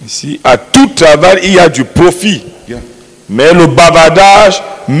 Ici, à tout travail, il y a du profit. Yeah. Mais le bavardage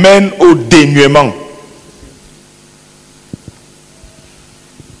mène au dénuement.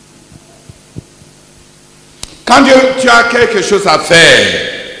 Quand tu as quelque chose à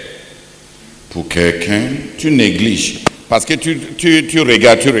faire pour quelqu'un, tu négliges. Parce que tu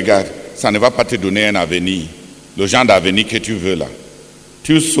regardes. Ça ne va pas te donner un avenir. Le genre d'avenir que tu veux là.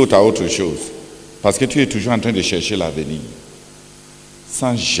 Tu sautes à autre chose. Parce que tu es toujours en train de chercher l'avenir.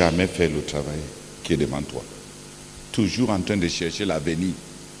 Sans jamais faire le travail qui est devant toi. Toujours en train de chercher l'avenir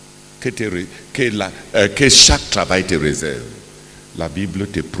que chaque travail te réserve. La Bible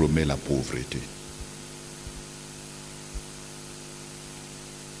te promet la pauvreté.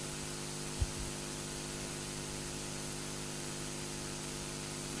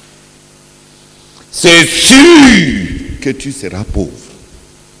 C'est sûr que tu seras pauvre.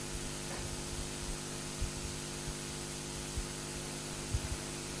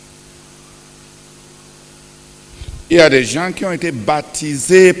 Il y a des gens qui ont été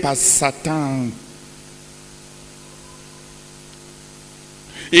baptisés par Satan.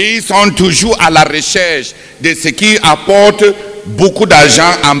 Et ils sont toujours à la recherche de ce qui apporte beaucoup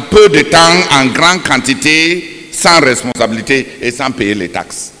d'argent en peu de temps, en grande quantité, sans responsabilité et sans payer les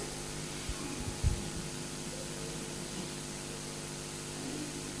taxes.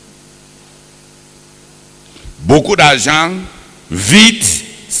 Beaucoup d'argent, vite,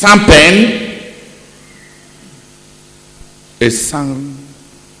 sans peine et sans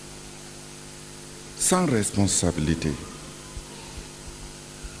responsabilité.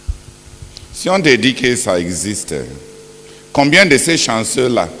 Si on te dit que ça existe, combien de ces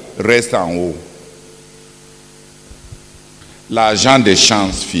chanceux-là restent en haut? L'argent des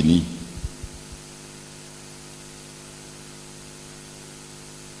chances fini.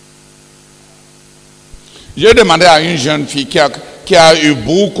 J'ai demandé à une jeune fille qui a eu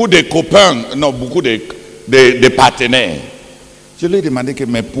beaucoup de copains, non, beaucoup de partenaires. Je lui ai demandé que,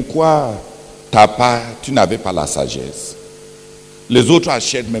 mais pourquoi tu n'avais pas la sagesse? Les autres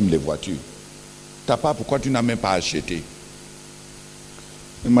achètent même les voitures. Ta part, pourquoi tu n'as même pas acheté?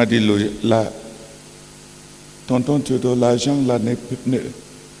 Il m'a dit, tonton Theodore, l'argent là,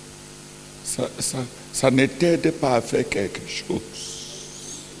 ça ne t'aide pas à faire quelque chose.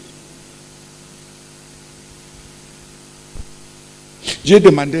 J'ai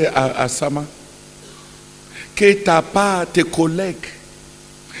demandé à Sama que ta part, tes collègues,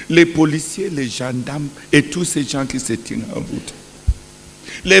 les policiers, les gendarmes et tous ces gens qui se tiennent en route,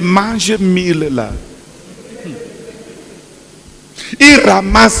 les mange mille là, ils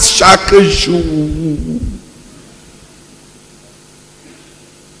ramassent chaque jour.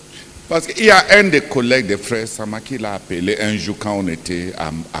 Parce qu'il y a un des collègues de frère Sama qui l'a appelé un jour quand on était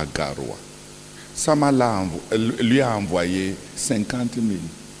à Garoua. Sama lui a envoyé 50 000.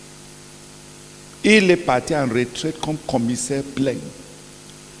 Il est parti en retraite comme commissaire plein.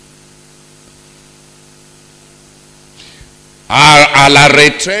 À la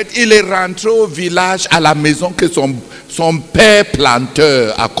retraite, il est rentré au village, à la maison que son père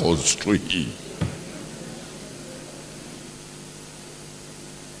planteur a construit.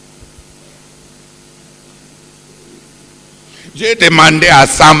 J'ai demandé à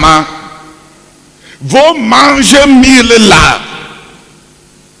Sama, vos mange 1000 là,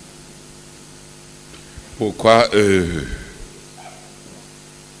 pourquoi eux,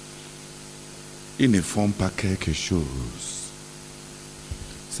 ils ne font pas quelque chose?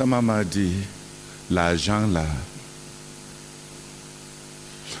 Sama m'a dit, l'argent là,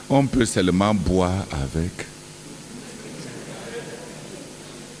 on peut seulement boire avec.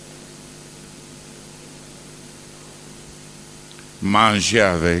 Manger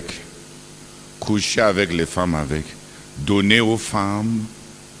avec, coucher avec les femmes avec, donner aux femmes.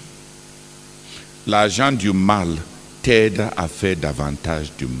 L'argent du mal t'aide à faire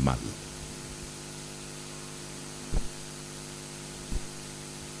davantage du mal.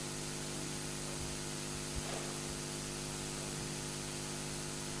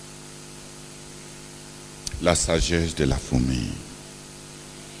 La sagesse de la fourmi.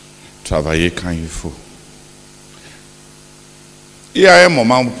 Travailler quand il faut. Il y a un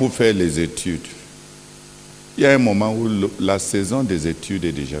moment pour faire les études. Il y a un moment où la saison des études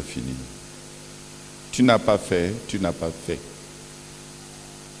est déjà finie. Tu n'as pas fait, tu n'as pas fait.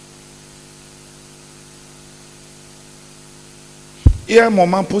 Il y a un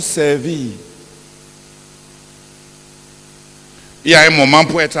moment pour servir. Il y a un moment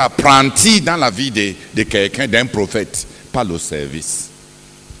pour être apprenti dans la vie de quelqu'un, d'un prophète, pas le service.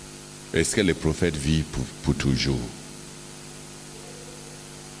 Est-ce que les prophètes vivent pour toujours?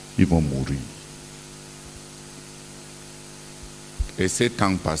 Ils vont mourir. Et ce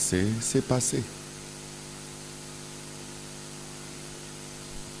temps passé, c'est passé.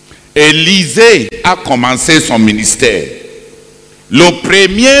 Élisée a commencé son ministère. Le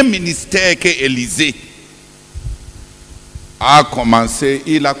premier ministère qu'Élisée a commencé,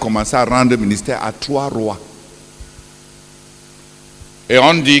 il a commencé à rendre ministère à 3 rois. Et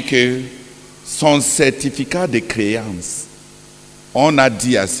on dit que son certificat de créance, on a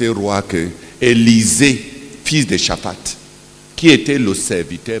dit à ces rois que Élisée, fils de Shaphat, qui était le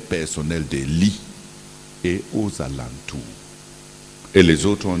serviteur personnel d'Élie, est aux alentours. Et les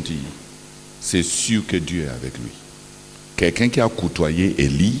autres ont dit, c'est sûr que Dieu est avec lui. Quelqu'un qui a côtoyé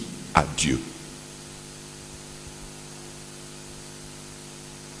Élie a Dieu.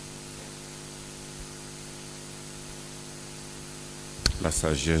 La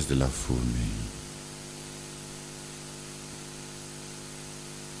sagesse de la fourmi.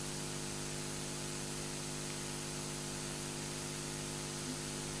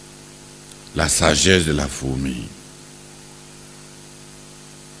 La sagesse de la fourmi.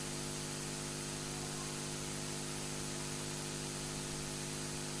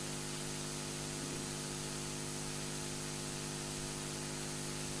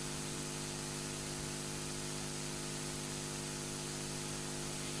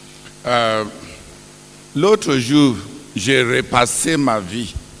 L'autre jour, j'ai repassé ma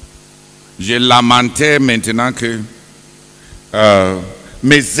vie. Je lamentais maintenant que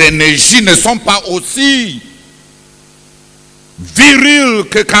mes énergies ne sont pas aussi viriles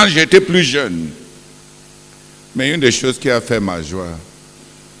que quand j'étais plus jeune. Mais une des choses qui a fait ma joie,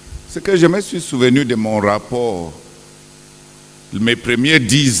 c'est que je me suis souvenu de mon rapport, mes premiers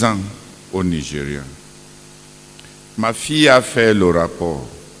 10 ans au Nigeria. Ma fille a fait le rapport.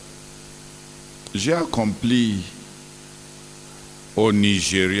 J'ai accompli au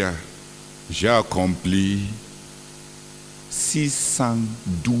Nigeria, j'ai accompli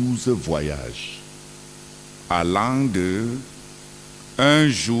 612 voyages, allant de 1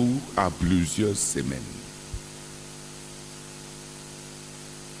 jour à plusieurs semaines.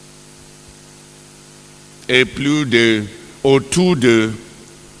 Et autour de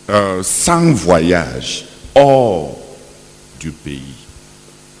 100 voyages hors du pays.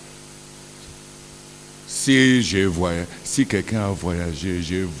 Si quelqu'un a voyagé,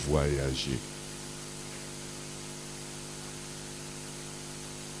 j'ai voyagé.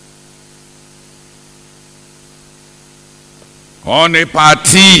 On est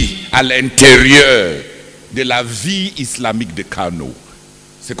parti à l'intérieur de la vie islamique de Kano,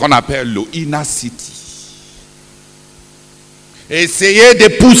 ce qu'on appelle le Inner City. Essayez de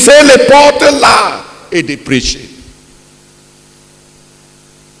pousser les portes là et de prêcher.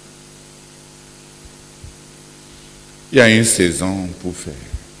 Il y a une saison pour faire.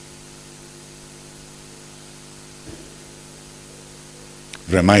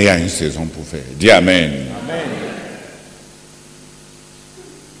 Vraiment, il y a une saison pour faire. Dis Amen. Amen.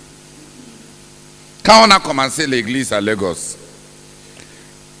 Quand on a commencé l'église à Lagos,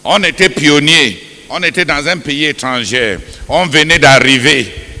 on était pionniers. On était dans un pays étranger. On venait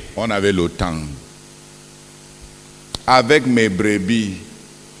d'arriver. On avait le temps. Avec mes brebis,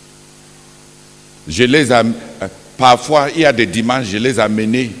 je les ai... Parfois, il y a des dimanches, je les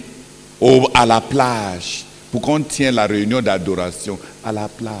amenais à la plage pour qu'on tienne la réunion d'adoration à la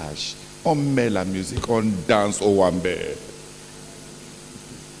plage. On met la musique, on danse au Wambe.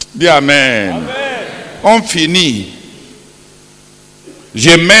 Dis Amen. Amen. On finit. Je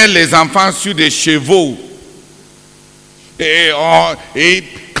mets les enfants sur des chevaux. Et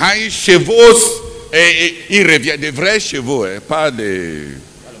quand ils chevauchent, ils reviennent, des vrais chevaux, pas les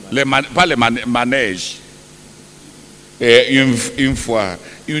manèges. Et une fois,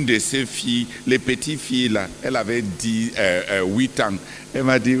 une de ces filles, les petites filles là, elle avait 8 ans. Elle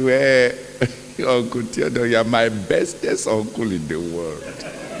m'a dit, ouais, Uncle Theodore, you are my bestest uncle in the world.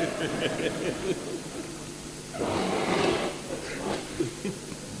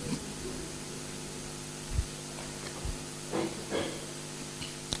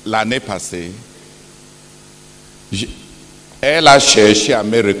 L'année passée, elle a cherché à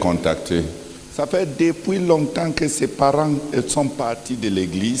me recontacter. Ça fait depuis longtemps que ses parents sont partis de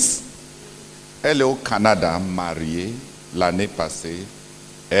l'église. Elle est au Canada, mariée, l'année passée.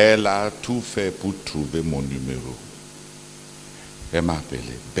 Elle a tout fait pour trouver mon numéro. Elle m'a appelé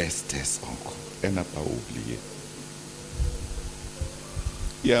bestest uncle. Elle n'a pas oublié.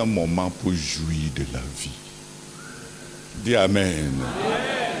 Il y a un moment pour jouir de la vie. Dis Amen.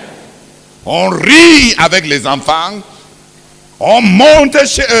 On rit avec les enfants. On monte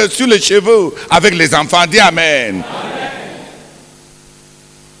sur les cheveux avec les enfants. Dis Amen. Amen.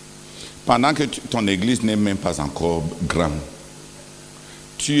 Pendant que ton église n'est même pas encore grande,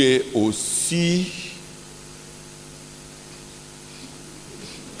 tu es aussi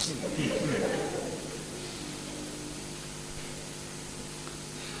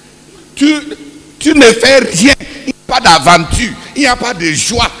tu ne fais rien. Il n'y a pas d'aventure, il n'y a pas de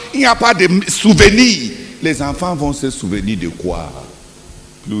joie, il n'y a pas de souvenirs. Les enfants vont se souvenir de quoi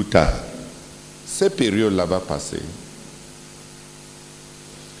plus tard? Cette période-là va passer.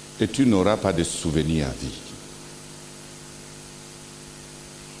 Et tu n'auras pas de souvenirs à vie.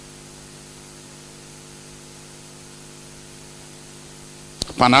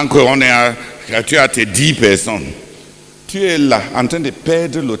 Pendant que tu as tes 10 personnes, tu es là en train de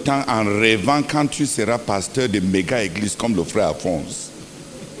perdre le temps en rêvant quand tu seras pasteur de méga église comme le frère Alphonse.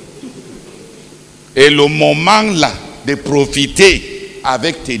 Et le moment là de profiter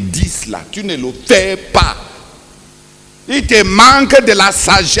avec tes 10 là, tu ne le fais pas. Il te manque de la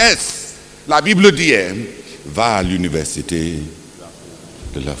sagesse. La Bible dit, va à l'université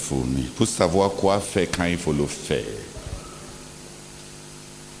de la fourmi pour savoir quoi faire quand il faut le faire.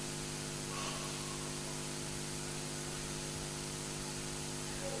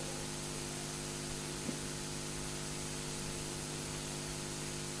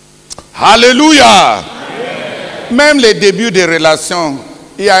 Alléluia. Amen. Même les débuts des relations,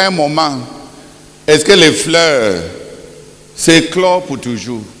 il y a un moment. Est-ce que les fleurs s'éclorent pour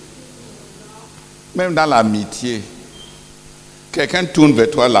toujours? Même dans l'amitié, quelqu'un tourne vers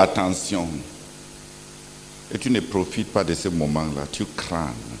toi l'attention et tu ne profites pas de ce moment-là, tu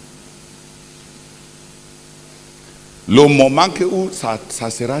crains. Le moment où ça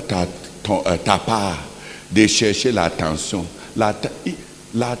sera ta part de chercher l'attention,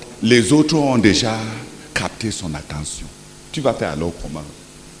 les autres ont déjà capté son attention. Tu vas faire alors comment?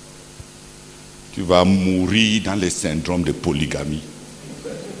 Tu vas mourir dans le syndrome de polygamie.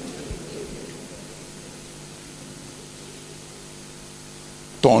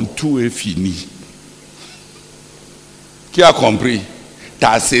 Ton tout est fini. Qui a compris?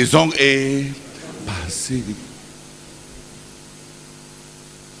 Ta saison est passée.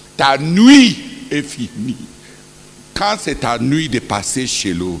 Ta nuit est finie. Quand c'est ta nuit de passer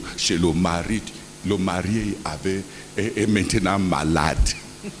chez le mari est maintenant malade.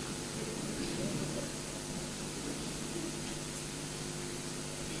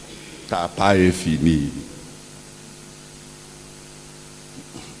 Ta part est finie.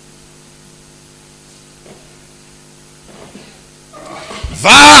 Va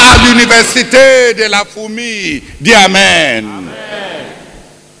à l'université de la fourmi. Dis Amen. Amen.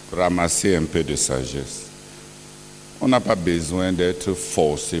 Ramassez un peu de sagesse. On n'a pas besoin d'être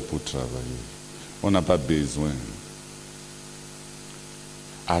forcé pour travailler. On n'a pas besoin.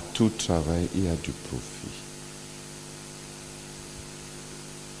 À tout travail, il y a du profit.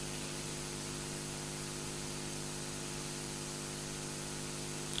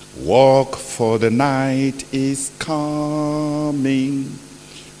 Walk for the night is coming.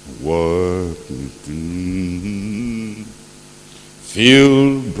 Work.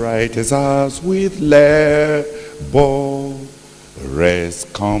 Fill bright stars with labor.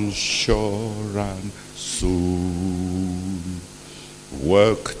 Rest comes sure and soon.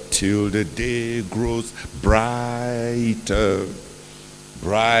 Work till the day grows brighter,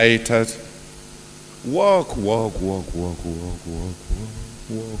 brighter. Walk, walk, walk, walk, walk, walk,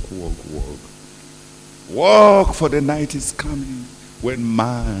 walk, walk, walk. Walk, for the night is coming when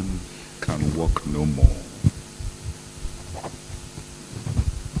man can walk no more.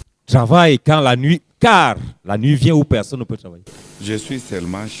 Travaille quand la nuit, car la nuit vient où personne ne peut travailler. Je suis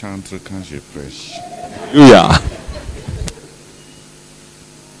seulement chantre quand je prêche. Alléluia.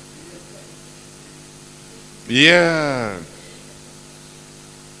 Yeah.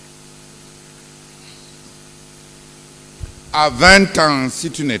 À 20 ans, si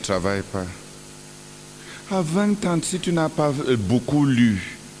tu ne travailles pas, à 20 ans, si tu n'as pas beaucoup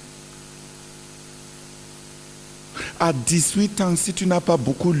lu, à 18 ans, si tu n'as pas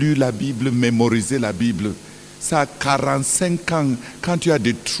beaucoup lu la Bible, mémorisé la Bible, c'est à 45 ans, quand tu as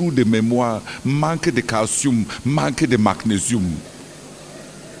des trous de mémoire, manque de calcium, manque de magnésium.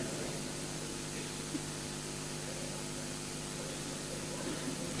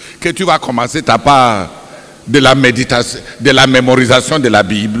 Que tu vas commencer ta part de la méditation, de la mémorisation de la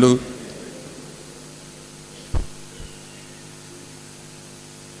Bible.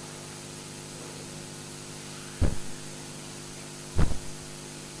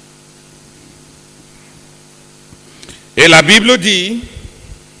 Et la Bible dit,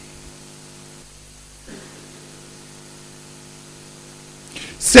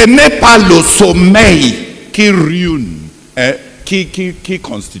 ce n'est pas le sommeil qui ruine, qui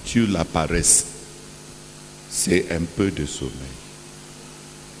constitue la paresse. C'est un peu de sommeil.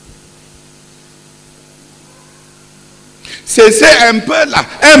 C'est un peu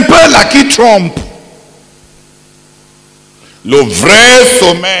là qui trompe. Le vrai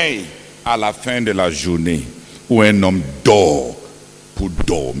sommeil à la fin de la journée, où un homme dort pour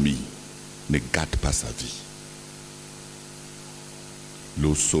dormir, ne gâte pas sa vie.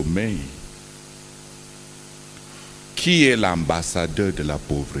 Le sommeil, qui est l'ambassadeur de la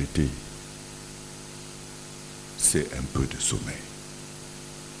pauvreté, c'est un peu de sommeil.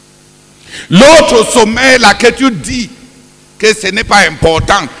 L'autre sommeil là que tu dis que ce n'est pas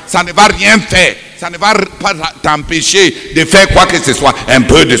important, ça ne va rien faire, ça ne va pas t'empêcher de faire quoi que ce soit, un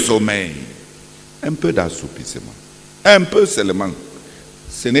peu de sommeil. Un peu d'assoupissement. Un peu seulement.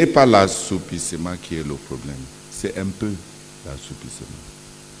 Ce n'est pas l'assoupissement qui est le problème. C'est un peu d'assoupissement.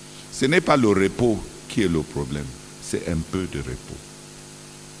 Ce n'est pas le repos qui est le problème. C'est un peu de repos.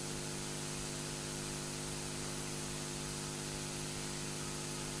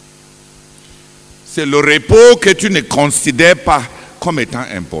 C'est le repos que tu ne considères pas comme étant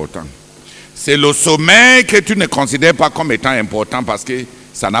important. C'est le sommeil que tu ne considères pas comme étant important parce que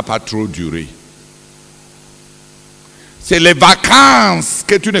ça n'a pas trop duré. C'est les vacances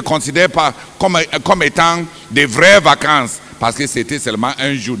que tu ne considères pas comme étant des vraies vacances parce que c'était seulement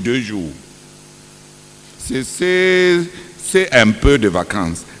 1 jour, 2 jours. C'est un peu de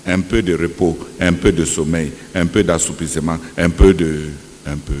vacances, un peu de repos, un peu de sommeil, un peu d'assoupissement, un peu de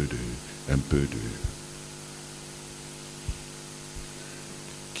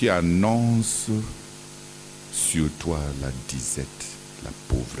qui annonce sur toi la disette, la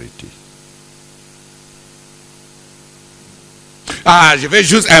pauvreté. Ah, je vais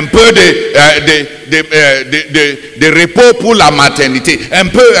juste un peu de repos pour la maternité. Un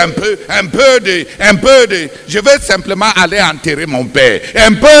peu de. Je vais simplement aller enterrer mon père.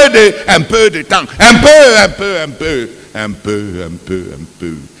 Un peu de temps. Un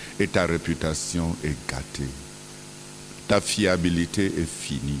peu. Et ta réputation est gâtée. Ta fiabilité est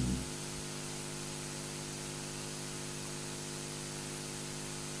finie.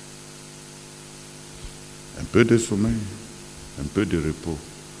 Un peu de sommeil. Un peu de repos,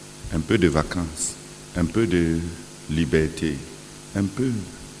 un peu de vacances, un peu de liberté, un peu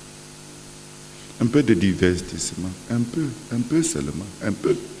de divertissement, un peu seulement, un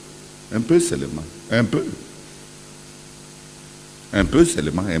peu seulement, un peu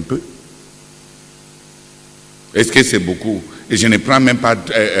seulement, un peu. Est-ce que c'est beaucoup? Et je ne prends même pas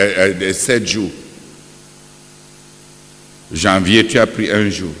 7 jours. Janvier, tu as pris 1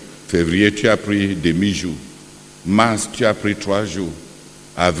 jour. Février, tu as pris demi-jour. Mars, tu as pris 3 jours.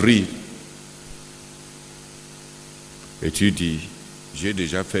 Avril. Et tu dis, j'ai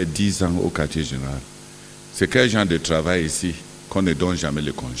déjà fait 10 ans au quartier général. C'est quel genre de travail ici qu'on ne donne jamais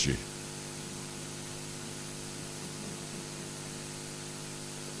le congé?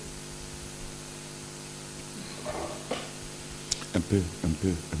 Un peu.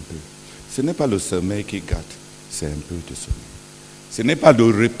 Ce n'est pas le sommeil qui gâte, c'est un peu de sommeil. Ce n'est pas le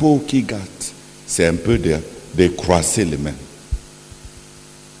repos qui gâte, c'est un peu de croiser les mains.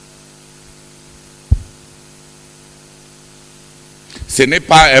 Ce n'est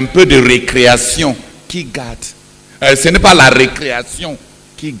pas un peu de récréation qui gâte. Ce n'est pas la récréation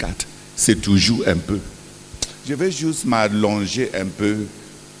qui gâte. C'est toujours un peu. Je vais juste m'allonger un peu.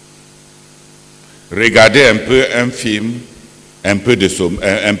 Regarder un peu un film, un peu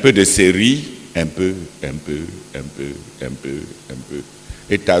de série, un peu.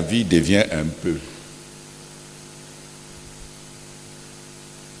 Et ta vie devient un peu.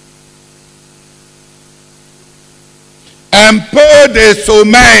 Un peu de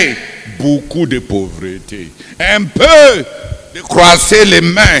sommeil, beaucoup de pauvreté. Un peu de croiser les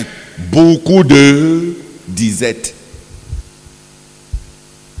mains, beaucoup de disette.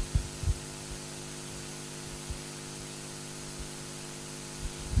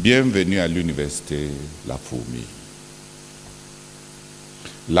 Bienvenue à l'université La Fourmi.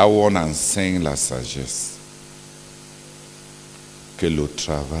 Là où on enseigne la sagesse. Que le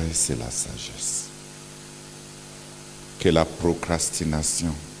travail, c'est la sagesse. Que la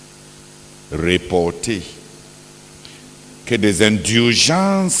procrastination, reportée, que des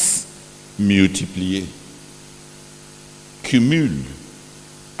indulgences multipliées cumulent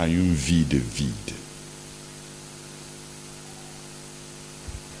à une vie de vide.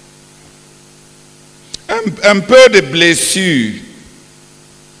 Un peu de blessure.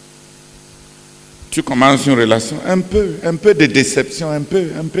 Tu commences une relation, un peu de déception, un peu.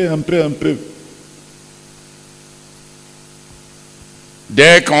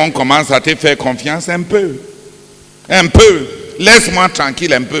 Dès qu'on commence à te faire confiance, un peu. Laisse-moi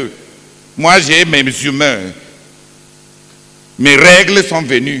tranquille un peu. Moi, j'ai mes humeurs. Mes règles sont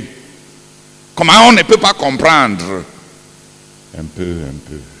venues. Comment on ne peut pas comprendre? Un peu.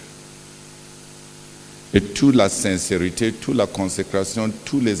 Et toute la sincérité, toute la consécration,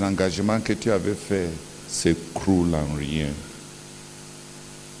 tous les engagements que tu avais faits s'écroulent en rien.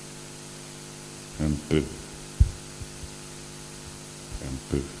 Un peu.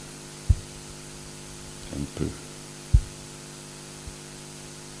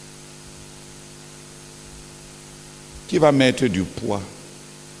 Qui va mettre du poids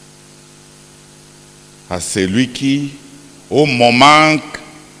à celui qui, au moment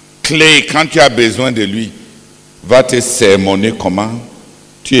clé, quand tu as besoin de lui, va te sermonner comment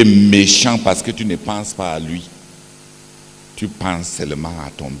tu es méchant parce que tu ne penses pas à lui. Tu penses seulement à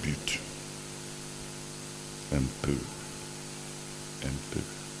ton but. Un peu.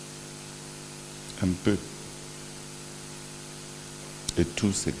 Et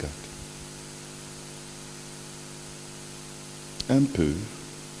tout se gâte. Un peu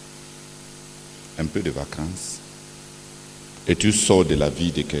de vacances. Et tu sors de la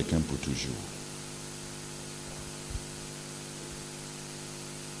vie de quelqu'un pour toujours.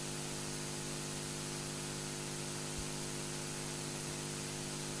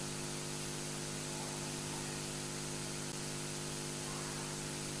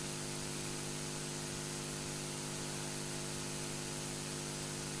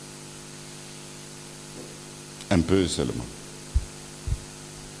 Un peu seulement.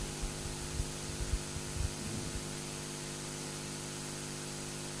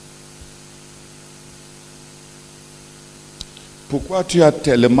 Pourquoi tu as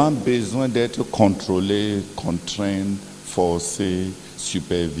tellement besoin d'être contrôlé, contraint, forcé,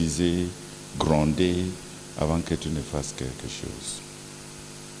 supervisé, grondé avant que tu ne fasses quelque chose?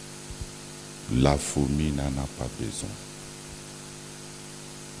 La fourmi n'en a pas besoin.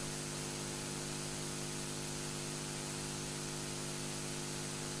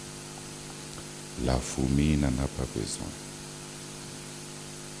 La fourmi n'en a pas besoin.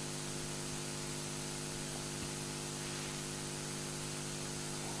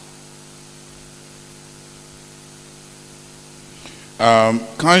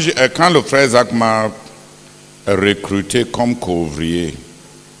 Quand le frère Zach m'a recruté comme couvrier,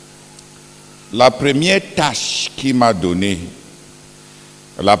 la première tâche qu'il m'a donnée,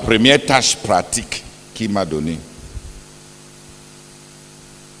 la première tâche pratique qu'il m'a donnée,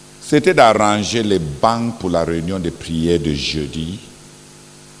 c'était d'arranger les bancs pour la réunion de prière de jeudi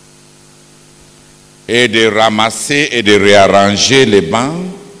et de ramasser et de réarranger les bancs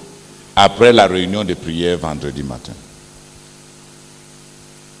après la réunion de prière vendredi matin.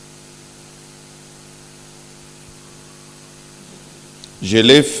 Je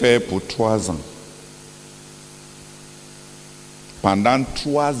l'ai fait pour 3 ans. Pendant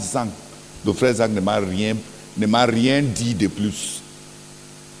 3 ans, le frère Zach ne m'a rien dit de plus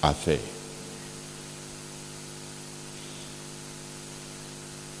à faire.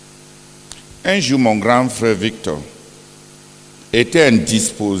 Un jour, mon grand frère Victor était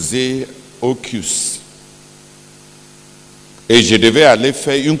indisposé au CUS. Et je devais aller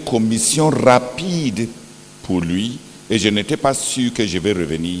faire une commission rapide pour lui Et je n'étais pas sûr que je vais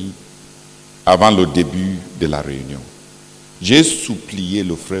revenir avant le début de la réunion. J'ai supplié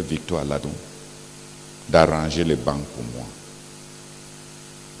le frère Victor Ladon d'arranger les bancs pour moi.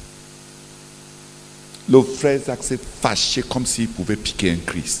 Le frère Zach s'est fâché comme s'il pouvait piquer une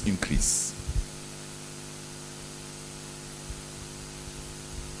crise.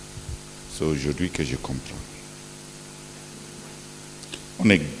 C'est aujourd'hui que je comprends. On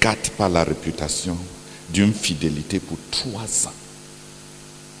ne gâte pas la réputation d'une fidélité pour 3 ans.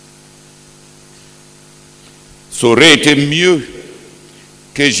 Ça aurait été mieux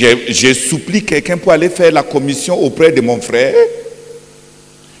que je supplie quelqu'un pour aller faire la commission auprès de mon frère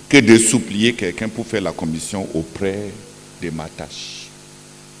que de supplier quelqu'un pour faire la commission auprès de ma tâche.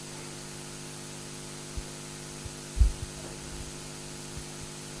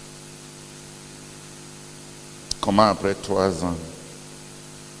 Comment après 3 ans,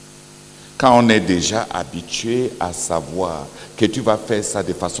 quand on est déjà habitué à savoir que tu vas faire ça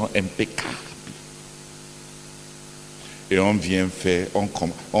de façon impeccable, et on vient faire,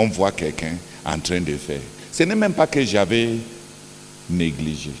 on voit quelqu'un en train de faire. Ce n'est même pas que j'avais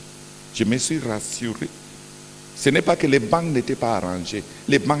négligé. Je me suis rassuré. Ce n'est pas que les bancs n'étaient pas arrangés.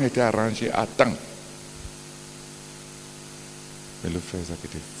 Les bancs étaient arrangés à temps. Mais le frère Zach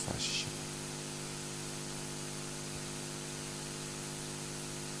était fâché.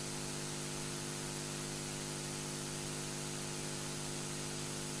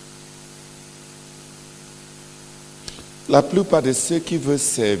 La plupart de ceux qui veulent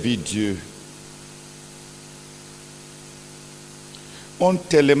servir Dieu ont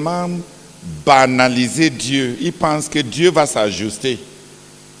tellement banalisé Dieu. Ils pensent que Dieu va s'ajuster.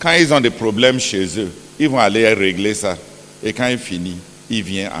 Quand ils ont des problèmes chez eux, ils vont aller régler ça. Et quand il finit, il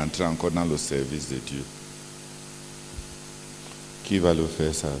vient entrer encore dans le service de Dieu. Qui va le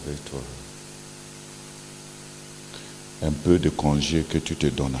faire ça avec toi? Un peu de congé que tu te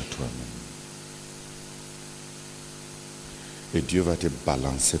donnes à toi-même. Et Dieu va te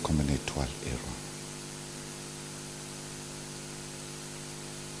balancer comme une étoile errante.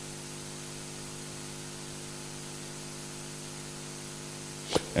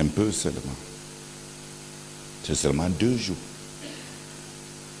 Un peu seulement. C'est seulement 2 jours.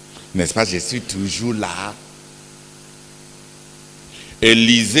 N'est-ce pas, je suis toujours là.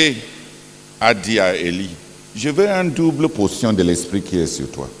 Élisée a dit à Élie, je veux une double portion de l'esprit qui est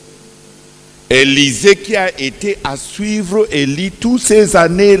sur toi. Élisée qui a été à suivre Élie toutes ces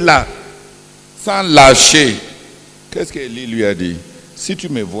années-là, sans lâcher. Qu'est-ce qu'Élie lui a dit? Si tu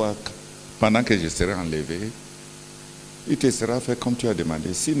me vois pendant que je serai enlevé, il te sera fait comme tu as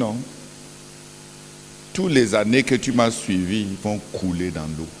demandé. Sinon, toutes les années que tu m'as suivi vont couler dans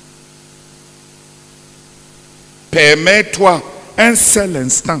l'eau. Permets-toi un seul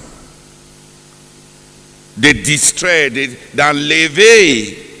instant de distraire,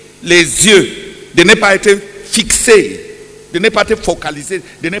 d'enlever les yeux, de ne pas être fixé, de ne pas te focaliser,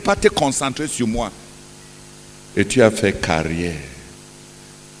 de ne pas te concentrer sur moi. Et tu as fait carrière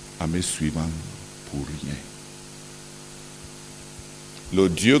en me suivant pour rien. Le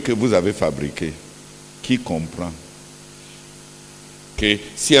Dieu que vous avez fabriqué, qui comprend que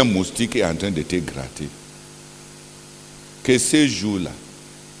si un moustique est en train de te gratter, que ces jours-là,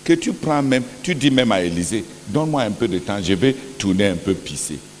 que tu prends même, tu dis même à Élisée, donne-moi un peu de temps, je vais tourner un peu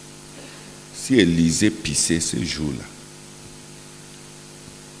pisser. Si Élisée pissait ces jours-là,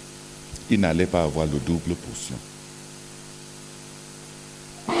 il n'allait pas avoir le double portion.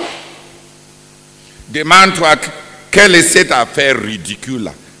 Demande-toi, quelle est cette affaire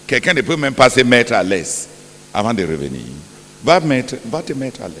ridicule-là? Quelqu'un ne peut même pas se mettre à l'aise avant de revenir. Va te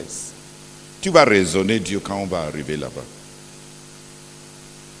mettre à l'aise. Tu vas raisonner Dieu quand on va arriver là-bas.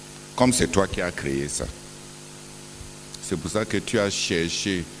 Comme c'est toi qui as créé ça. C'est pour ça que tu as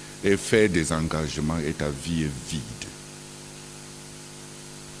cherché et fait des engagements et ta vie est vide.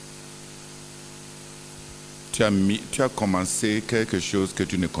 Tu as commencé quelque chose que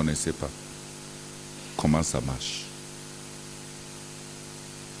tu ne connaissais pas. Comment ça marche?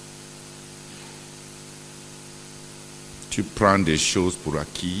 Tu prends des choses pour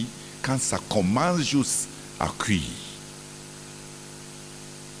acquis quand ça commence juste à cuire.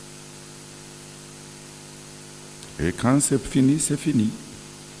 Et quand c'est fini, c'est fini.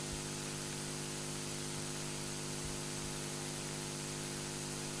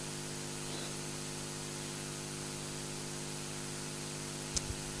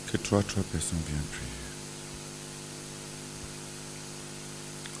 Que trois personnes viennent prier.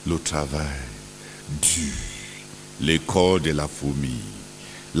 Le travail dur, l'école de la fourmi,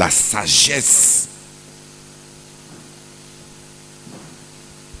 la sagesse